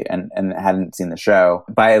see and hadn't seen the show,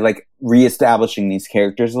 by like reestablishing these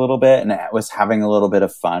characters a little bit, and it was having a little bit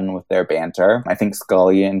of fun with their banter. I think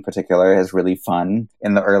Scully in particular has really fun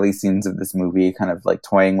in the early scenes of this movie, kind of like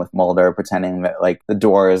toying with Mulder, pretending that like the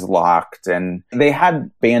door is locked, and they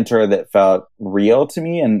had banter that felt real to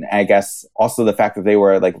me. And I guess also the fact that they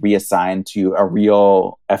were like reassigned to a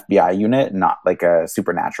real FBI unit, not like a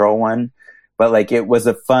supernatural one. But like it was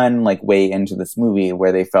a fun like way into this movie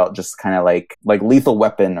where they felt just kind of like Lethal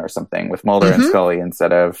Weapon or something with Mulder and Scully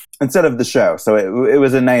instead of the show. So it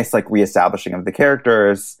was a nice like reestablishing of the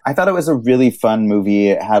characters. I thought it was a really fun movie.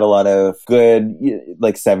 It had a lot of good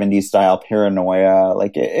like 70s style paranoia.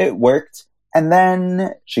 Like it worked. And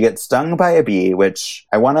then she gets stung by a bee, which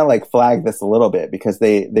I want to like flag this a little bit because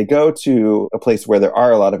they go to a place where there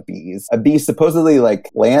are a lot of bees. A bee supposedly like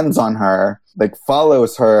lands on her, like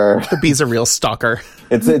follows her. The bee's a real stalker.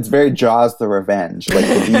 It's very Jaws the Revenge. Like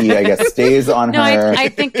the bee, I guess, stays on her. I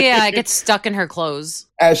think, yeah, it gets stuck in her clothes.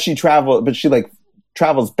 As she travels, but she like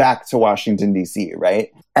travels back to Washington, D.C.,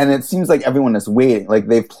 right? And it seems like everyone is waiting. Like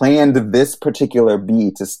they've planned this particular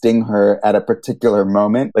bee to sting her at a particular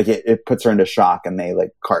moment. Like it puts her into shock and they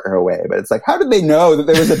like cart her away. But it's like, how did they know that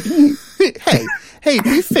there was a bee? Hey,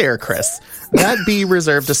 be fair, Chris. That bee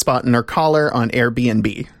reserved a spot in her collar on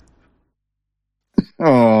Airbnb.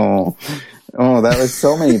 Oh, that was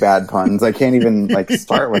so many bad puns. I can't even like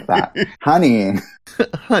start with that. Honey,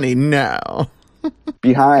 no.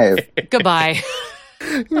 Beehive. Goodbye.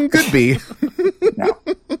 Could be. No.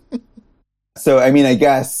 So, I mean, I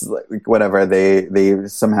guess like whatever, they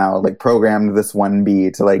somehow like programmed this one bee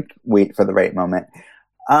to like wait for the right moment.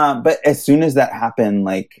 But as soon as that happened,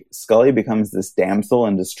 like Scully becomes this damsel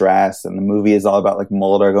in distress, and the movie is all about like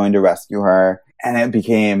Mulder going to rescue her. And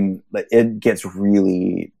it gets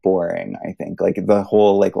really boring, I think. Like the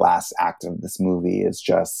whole like last act of this movie is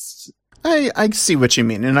just... I see what you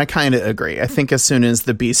mean, and I kind of agree. I think as soon as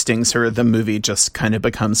the bee stings her, the movie just kind of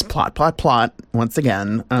becomes plot. Once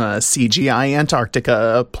again, CGI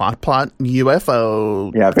Antarctica, plot,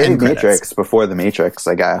 UFO. Yeah, very Matrix before the Matrix,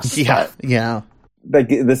 I guess. Yeah. Like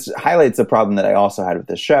this highlights a problem that I also had with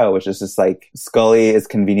the show, which is just like Scully is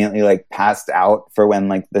conveniently like passed out for when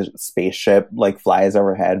like the spaceship like flies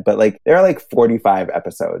overhead. But like there are like 45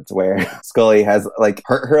 episodes where Scully has like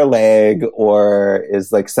hurt her leg or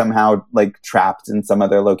is like somehow like trapped in some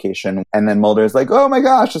other location. And then Mulder's like, oh my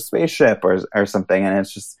gosh, a spaceship or something. And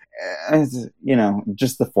it's just, you know,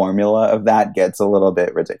 just the formula of that gets a little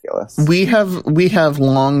bit ridiculous. We have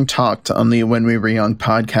long talked on the When We Were Young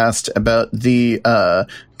podcast about the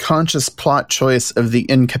conscious plot choice of the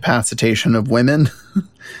incapacitation of women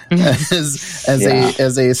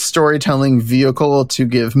as a storytelling vehicle to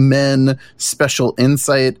give men special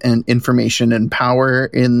insight and information and power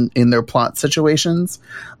in their plot situations.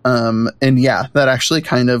 And yeah, that actually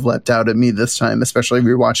kind of leapt out at me this time, especially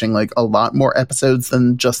rewatching like a lot more episodes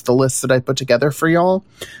than just the list that I put together for y'all.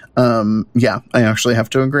 I actually have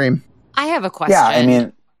to agree. I have a question. Yeah, I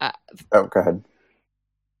mean, go ahead.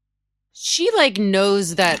 She like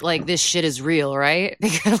knows that like this shit is real, right?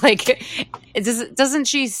 Because like, doesn't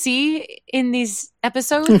she see in these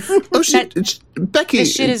episodes? Becky,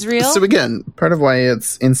 this shit is real. So again, part of why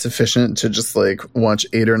it's insufficient to just like watch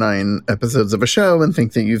 8 or 9 episodes of a show and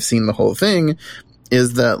think that you've seen the whole thing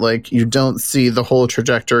is that like you don't see the whole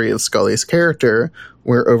trajectory of Scully's character,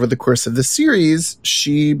 where over the course of the series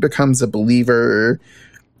she becomes a believer.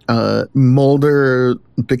 Mulder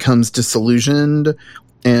becomes disillusioned.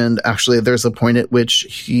 And actually, there's a point at which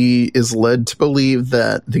he is led to believe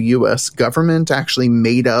that the U.S. government actually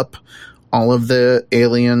made up all of the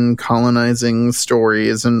alien colonizing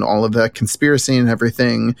stories and all of that conspiracy and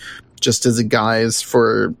everything just as a guise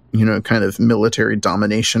for, you know, kind of military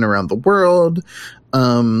domination around the world.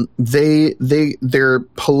 Their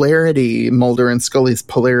polarity, Mulder and Scully's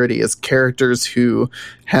polarity as characters who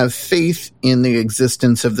have faith in the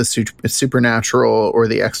existence of the supernatural or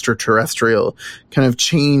the extraterrestrial, kind of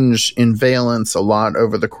change in valence a lot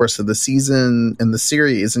over the course of the season and the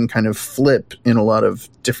series, and kind of flip in a lot of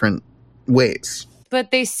different ways.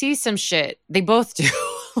 But they see some shit. They both do.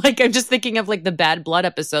 Like, I'm just thinking of like the Bad Blood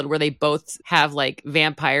episode where they both have like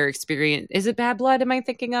vampire experience. Is it Bad Blood? Am I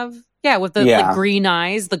thinking of? Yeah, with the like, green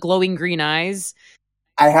eyes, the glowing green eyes.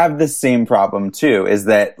 I have the same problem too, is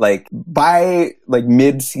that like by like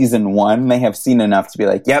mid season 1, they have seen enough to be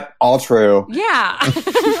like, yep, all true. Yeah.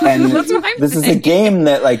 And That's what I'm this saying. is a game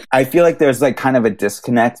that like, I feel like there's like kind of a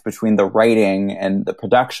disconnect between the writing and the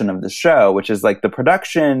production of the show, which is like the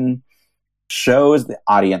production shows the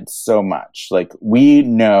audience so much. Like we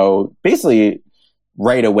know basically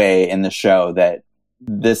right away in the show that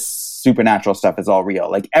this supernatural stuff is all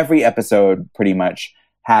real. Like every episode pretty much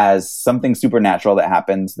has something supernatural that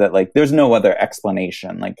happens that like there's no other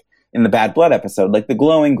explanation. Like in the Bad Blood episode, like the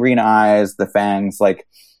glowing green eyes, the fangs, like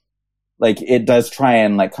it does try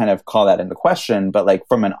and like kind of call that into question, but like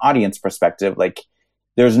from an audience perspective, like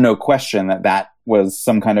there's no question that that was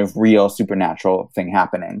some kind of real supernatural thing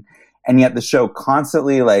happening. And yet the show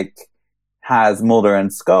constantly like has Mulder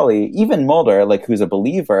and Scully, even Mulder, like who's a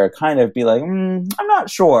believer, kind of be like, I'm not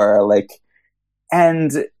sure. Like,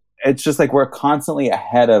 and it's just like we're constantly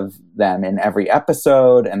ahead of them in every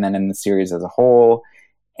episode and then in the series as a whole.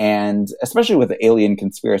 And especially with the Alien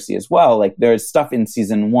Conspiracy as well, like there's stuff in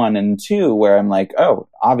season 1 and 2 where I'm like, oh,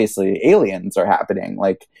 obviously aliens are happening.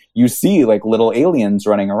 Like you see like little aliens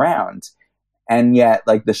running around. And yet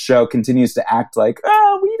like the show continues to act like,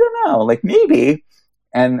 oh, we don't know, like maybe.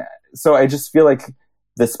 And so I just feel like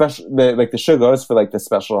the show goes for like the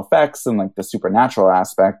special effects and like the supernatural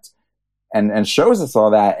aspect and shows us all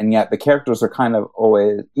that. And yet the characters are kind of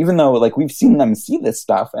always, even though like we've seen them see this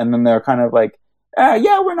stuff and then they're kind of like,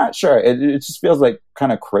 yeah, we're not sure. It just feels like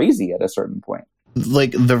kind of crazy at a certain point.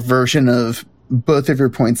 Like the version of both of your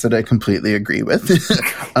points that I completely agree with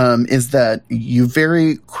is that you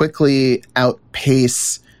very quickly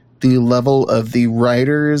outpace the level of the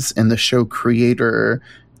writers and the show creator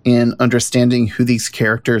in understanding who these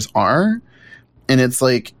characters are. And it's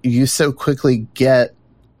like you so quickly get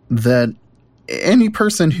that any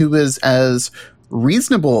person who is as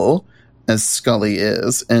reasonable as Scully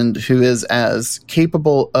is and who is as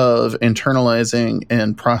capable of internalizing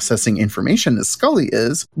and processing information as Scully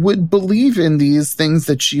is would believe in these things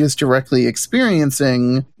that she is directly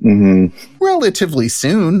experiencing relatively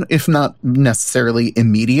soon, if not necessarily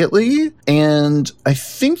immediately. And I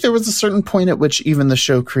think there was a certain point at which even the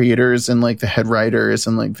show creators and like the head writers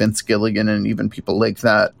and like Vince Gilligan and even people like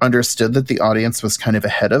that understood that the audience was kind of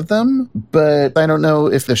ahead of them. But I don't know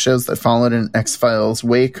if the shows that followed in X-Files'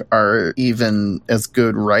 wake are even as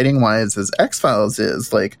good writing wise as X-Files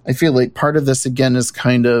is. Like, I feel like part of this again is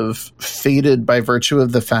kind of faded by virtue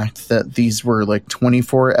of the fact that these were like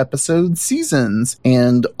 24 episode seasons.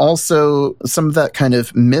 And also some of that kind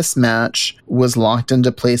of mismatch was locked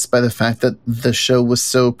into place by the fact that the show was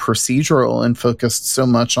so procedural and focused so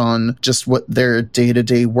much on just what their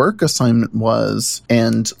day-to-day work assignment was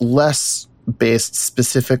and less based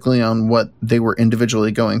specifically on what they were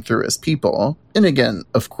individually going through as people. And again,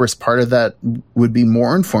 of course, part of that would be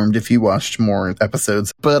more informed if you watched more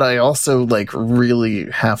episodes. But I also really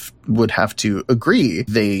would have to agree.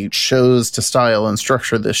 They chose to style and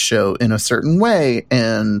structure this show in a certain way.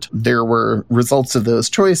 And there were results of those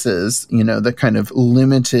choices, that kind of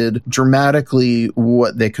limited dramatically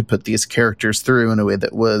what they could put these characters through in a way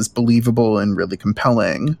that was believable and really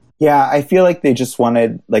compelling. Yeah, I feel like they just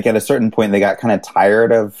wanted, at a certain point, they got kind of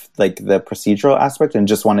tired of, the procedural aspect and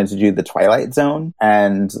just wanted to do the Twilight Zone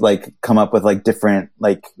and, come up with, different,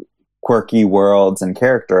 quirky worlds and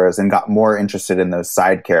characters and got more interested in those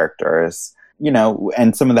side characters,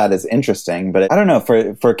 and some of that is interesting. But I don't know,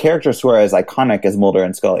 for characters who are as iconic as Mulder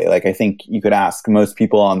and Scully, I think you could ask most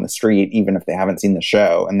people on the street, even if they haven't seen the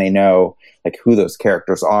show, and they know, who those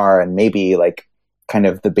characters are and maybe, kind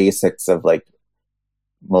of the basics of,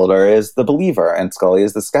 Mulder is the believer and Scully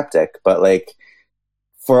is the skeptic. But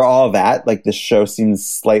for all that, the show seems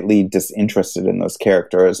slightly disinterested in those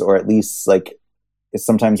characters, or at least is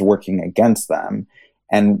sometimes working against them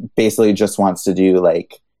and basically just wants to do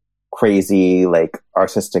crazy,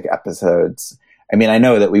 artistic episodes. I mean, I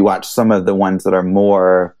know that we watch some of the ones that are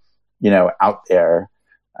more, out there,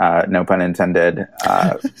 no pun intended,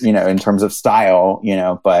 in terms of style,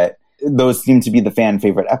 but those seem to be the fan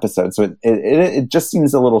favorite episodes. So it just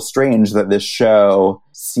seems a little strange that this show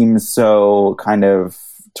seems so kind of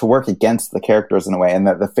to work against the characters in a way, and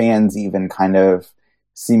that the fans even kind of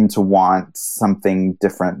seem to want something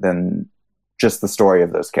different than just the story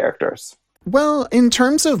of those characters. Well, in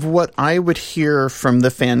terms of what I would hear from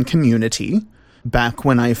the fan community, back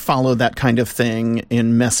when I followed that kind of thing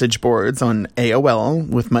in message boards on AOL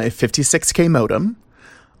with my 56K modem,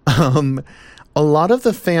 a lot of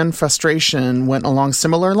the fan frustration went along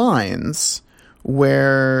similar lines,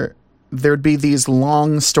 where there'd be these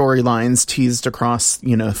long storylines teased across,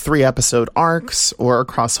 3-episode arcs or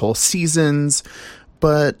across whole seasons,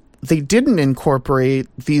 but they didn't incorporate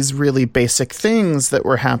these really basic things that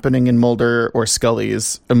were happening in Mulder or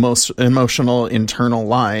Scully's emotional internal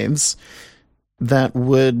lives that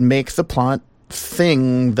would make the plot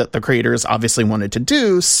thing that the creators obviously wanted to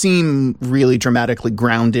do seem really dramatically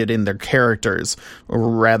grounded in their characters,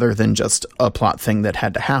 rather than just a plot thing that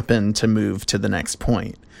had to happen to move to the next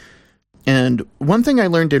point. And one thing I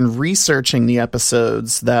learned in researching the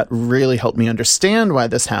episodes that really helped me understand why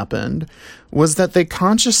this happened was that they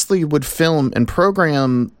consciously would film and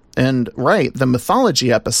program and write the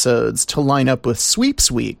mythology episodes to line up with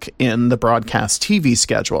Sweeps Week in the broadcast TV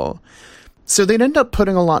schedule. So they'd end up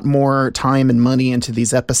putting a lot more time and money into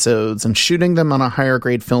these episodes and shooting them on a higher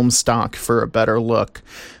grade film stock for a better look.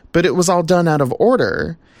 But it was all done out of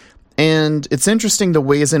order. And it's interesting the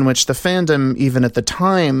ways in which the fandom, even at the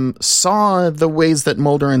time, saw the ways that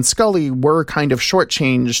Mulder and Scully were kind of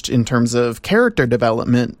shortchanged in terms of character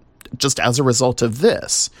development just as a result of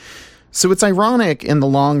this. So it's ironic in the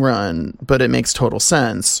long run, but it makes total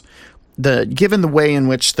sense that given the way in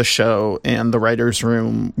which the show and the writer's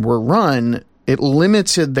room were run, it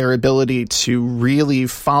limited their ability to really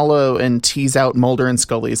follow and tease out Mulder and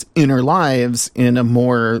Scully's inner lives in a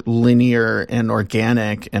more linear and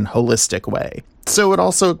organic and holistic way. So it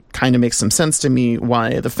also kind of makes some sense to me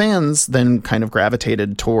why the fans then kind of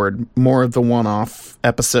gravitated toward more of the one-off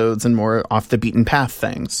episodes and more off-the-beaten-path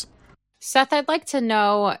things. Seth, I'd like to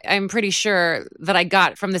know, I'm pretty sure that I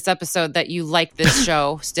got from this episode that you like this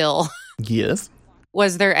show still. Yes.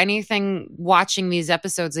 Was there anything watching these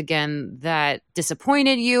episodes again that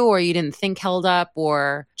disappointed you, or you didn't think held up,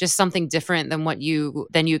 or just something different than what you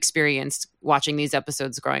experienced watching these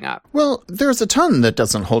episodes growing up? Well, there's a ton that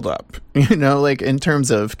doesn't hold up, like in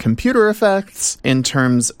terms of computer effects, in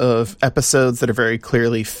terms of episodes that are very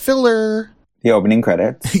clearly filler. The opening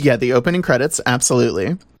credits. Yeah, the opening credits,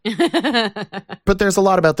 absolutely. But there's a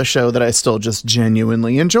lot about the show that I still just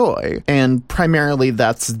genuinely enjoy. And primarily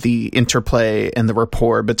that's the interplay and the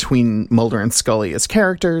rapport between Mulder and Scully as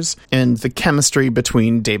characters, and the chemistry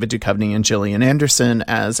between David Duchovny and Gillian Anderson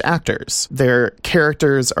as actors. Their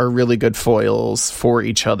characters are really good foils for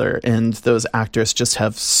each other, and those actors just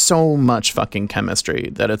have so much fucking chemistry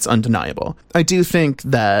that it's undeniable. I do think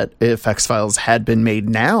that if X-Files had been made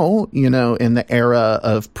now, in the era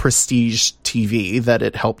of prestige TV that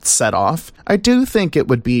it helped set off, I do think it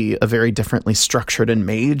would be a very differently structured and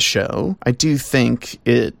made show. I do think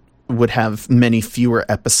it would have many fewer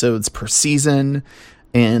episodes per season,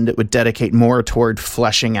 and it would dedicate more toward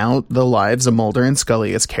fleshing out the lives of Mulder and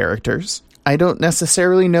Scully as characters. I don't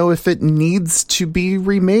necessarily know if it needs to be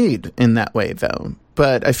remade in that way, though.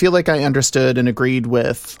 But I feel like I understood and agreed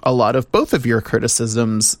with a lot of both of your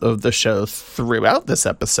criticisms of the show throughout this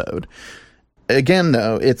episode. Again,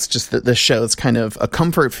 though, it's just that this show is kind of a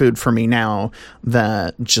comfort food for me now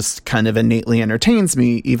that just kind of innately entertains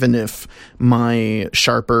me, even if my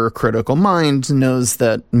sharper critical mind knows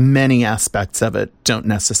that many aspects of it don't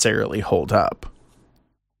necessarily hold up.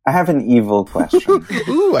 I have an evil question.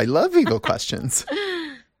 Ooh, I love evil questions.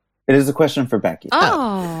 It is a question for Becky.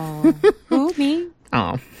 Oh, who, me?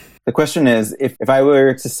 Oh. The question is, if I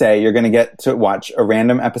were to say you're going to get to watch a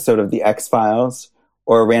random episode of The X-Files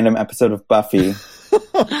or a random episode of Buffy,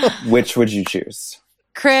 which would you choose?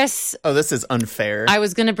 Chris. Oh, this is unfair. I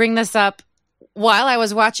was going to bring this up. While I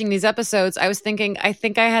was watching these episodes, I was thinking, I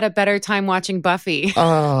think I had a better time watching Buffy.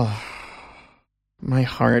 Oh, my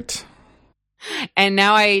heart. And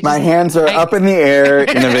now my hands are up in the air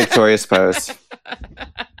in a victorious pose.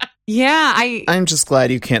 Yeah, I'm just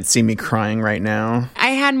glad you can't see me crying right now. I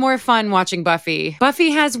had more fun watching Buffy.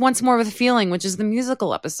 Buffy has Once More with a Feeling, which is the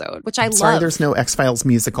musical episode, which I love. Sorry, there's no X-Files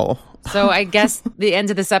musical. So I guess the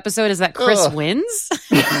end of this episode is that Chris wins?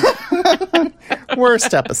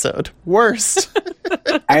 Worst episode. Worst.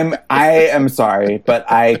 I am sorry, but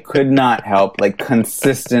I could not help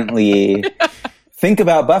consistently think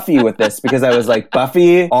about Buffy with this, because I was like,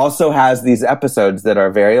 Buffy also has these episodes that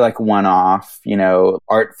are very like one-off, you know,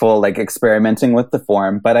 artful, like experimenting with the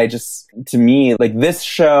form. But to me, like, this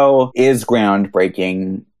show is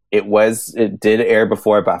groundbreaking. It did air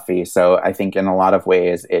before Buffy, so I think in a lot of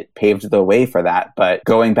ways it paved the way for that. But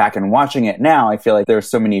going back and watching it now, I feel like there's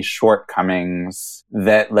so many shortcomings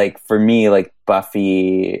that, like, for me, like,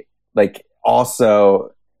 Buffy, like,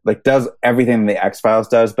 also, like, does everything the X-Files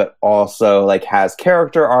does, but also, like, has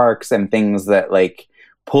character arcs and things that, like,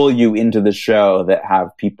 pull you into the show that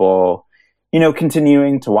have people, you know,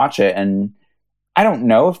 continuing to watch it. And I don't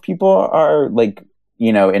know if people are, like,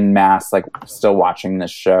 you know, in mass, like, still watching this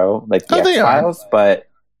show, like the X-Files, but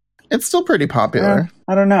it's still pretty popular.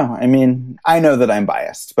 I don't know. I mean, I know that I'm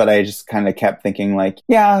biased, but I just kind of kept thinking, like,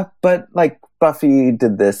 yeah, but, like, Buffy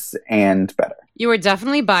did this and better. You were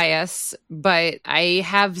definitely biased, but I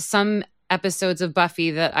have some episodes of Buffy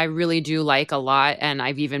that I really do like a lot. And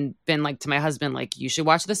I've even been like to my husband, like, you should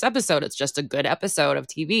watch this episode. It's just a good episode of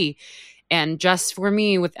TV. And just for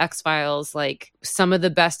me with X-Files, like, some of the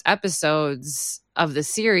best episodes of the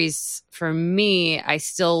series, for me, I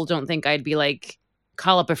still don't think I'd be like,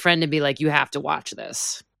 call up a friend and be like, you have to watch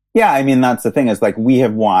this. Yeah, I mean, that's the thing, is like, we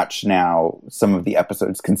have watched now some of the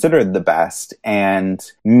episodes considered the best, and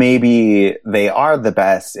maybe they are the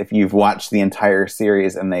best if you've watched the entire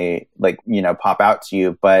series and they, like, you know, pop out to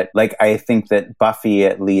you. But, like, I think that Buffy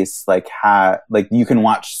at least, like, you can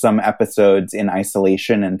watch some episodes in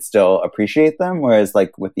isolation and still appreciate them, whereas,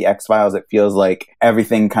 like, with the X-Files, it feels like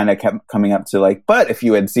everything kind of kept coming up to, like, but if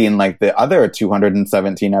you had seen, like, the other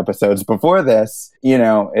 217 episodes before this, you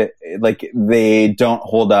know, like, they don't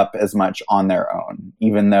hold up as much on their own,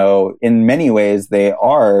 even though in many ways they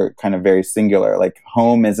are kind of very singular. Like,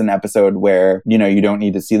 Home is an episode where, you know, you don't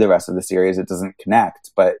need to see the rest of the series. It doesn't connect,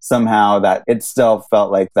 but somehow that it still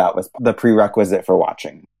felt like that was the prerequisite for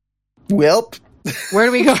watching. Welp. Where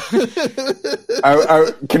do we go?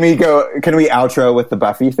 Can we outro with the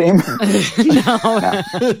Buffy theme?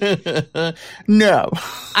 No.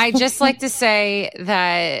 I just like to say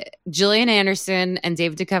that Gillian Anderson and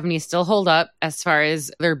David Duchovny still hold up as far as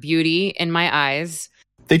their beauty in my eyes.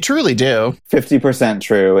 They truly do. 50%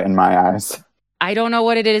 true in my eyes. I don't know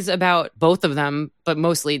what it is about both of them, but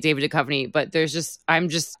mostly David Duchovny. But I've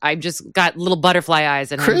just got little butterfly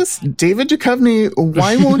eyes. And Chris, David Duchovny,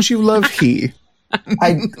 why won't you love he?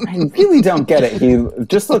 I really don't get it. He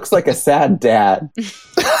just looks like a sad dad.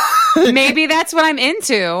 Maybe that's what I'm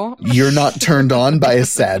into. You're not turned on by a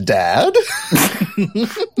sad dad?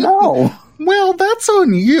 No. Well, that's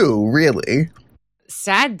on you, really.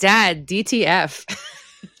 Sad dad, DTF.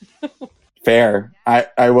 Fair.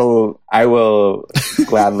 I will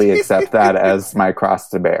gladly accept that as my cross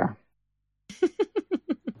to bear.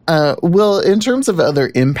 Well, in terms of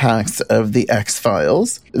other impacts of the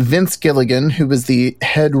X-Files, Vince Gilligan, who was the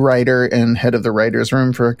head writer and head of the writer's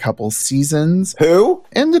room for a couple seasons, who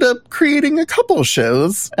ended up creating a couple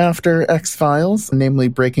shows after X-Files, namely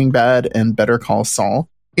Breaking Bad and Better Call Saul.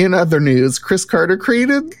 In other news, Chris Carter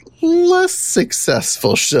created less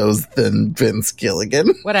successful shows than Vince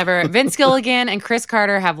Gilligan. Whatever. Vince Gilligan and Chris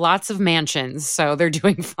Carter have lots of mansions, so they're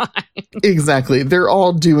doing fine. Exactly. They're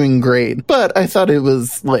all doing great. But I thought it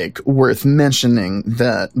was, like, worth mentioning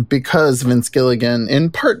that because Vince Gilligan,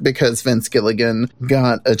 in part because Vince Gilligan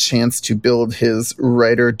got a chance to build his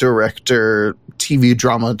writer-director TV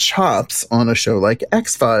drama chops on a show like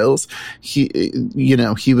X-Files, he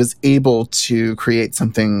was able to create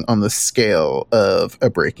something on the scale of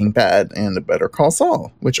a Breaking Bad and a Better Call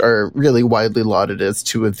Saul, which are really widely lauded as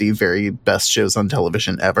two of the very best shows on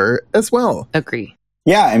television ever as well. Agree.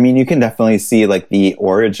 Yeah, I mean, you can definitely see, like, the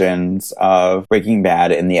origins of Breaking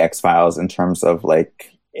Bad in the X-Files in terms of,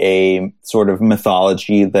 like, a sort of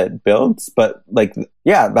mythology that builds, but, like,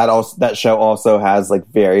 yeah, that show also has, like,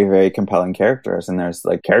 very, very compelling characters, and there's,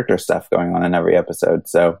 like, character stuff going on in every episode.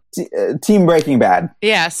 So team Breaking Bad.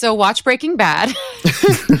 Yeah, so watch Breaking Bad.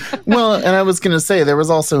 Well, and I was going to say, there was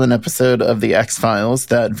also an episode of the X-Files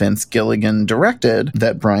that Vince Gilligan directed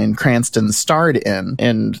that Bryan Cranston starred in,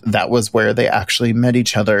 and that was where they actually met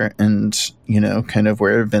each other, and, you know, kind of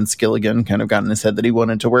where Vince Gilligan kind of got in his head that he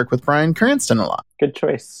wanted to work with Bryan Cranston a lot. Good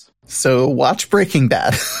choice. So watch Breaking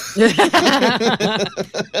Bad.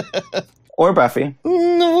 Or Buffy.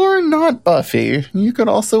 Or not Buffy. You could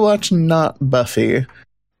also watch Not Buffy.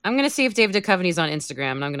 I'm going to see if David Duchovny's on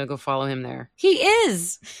Instagram, and I'm going to go follow him there. He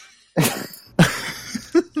is!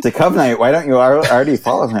 Duchovny, why don't you already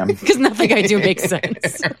follow him? Because nothing I do makes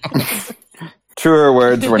sense. Truer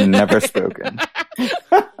words were never spoken.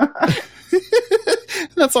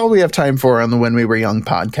 That's all we have time for on the When We Were Young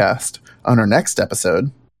podcast. On our next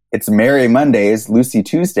episode, It's Merry Mondays, Lucy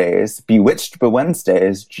Tuesdays, Bewitched but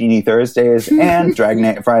Wednesdays, Genie Thursdays, and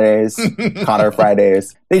Dragnet Fridays, Connor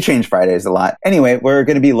Fridays. They change Fridays a lot. Anyway, we're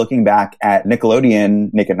going to be looking back at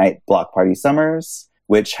Nickelodeon Nick at Night Block Party Summers,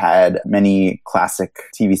 which had many classic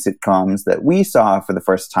TV sitcoms that we saw for the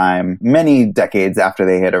first time many decades after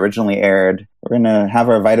they had originally aired. We're going to have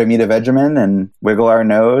our Vitamita Vegemin and wiggle our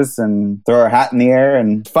nose and throw our hat in the air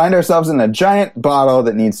and find ourselves in a giant bottle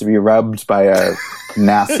that needs to be rubbed by a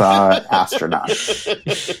NASA astronaut.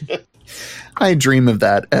 I dream of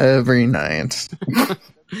that every night.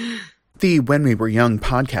 The When We Were Young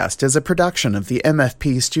podcast is a production of the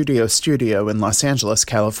MFP Studio in Los Angeles,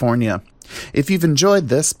 California. If you've enjoyed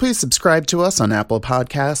this, please subscribe to us on Apple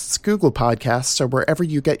Podcasts, Google Podcasts, or wherever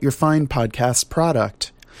you get your fine podcast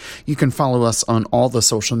product. You can follow us on all the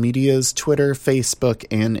social medias, Twitter, Facebook,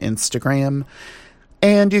 and Instagram.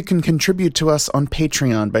 And you can contribute to us on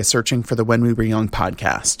Patreon by searching for the When We Were Young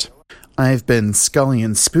podcast. I've been Scully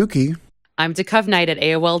and Spooky. I'm DeCovnight at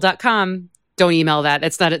AOL.com. Don't email that.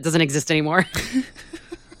 It doesn't exist anymore.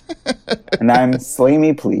 And I'm Slay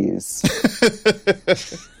Me Please.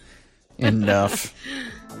 Enough.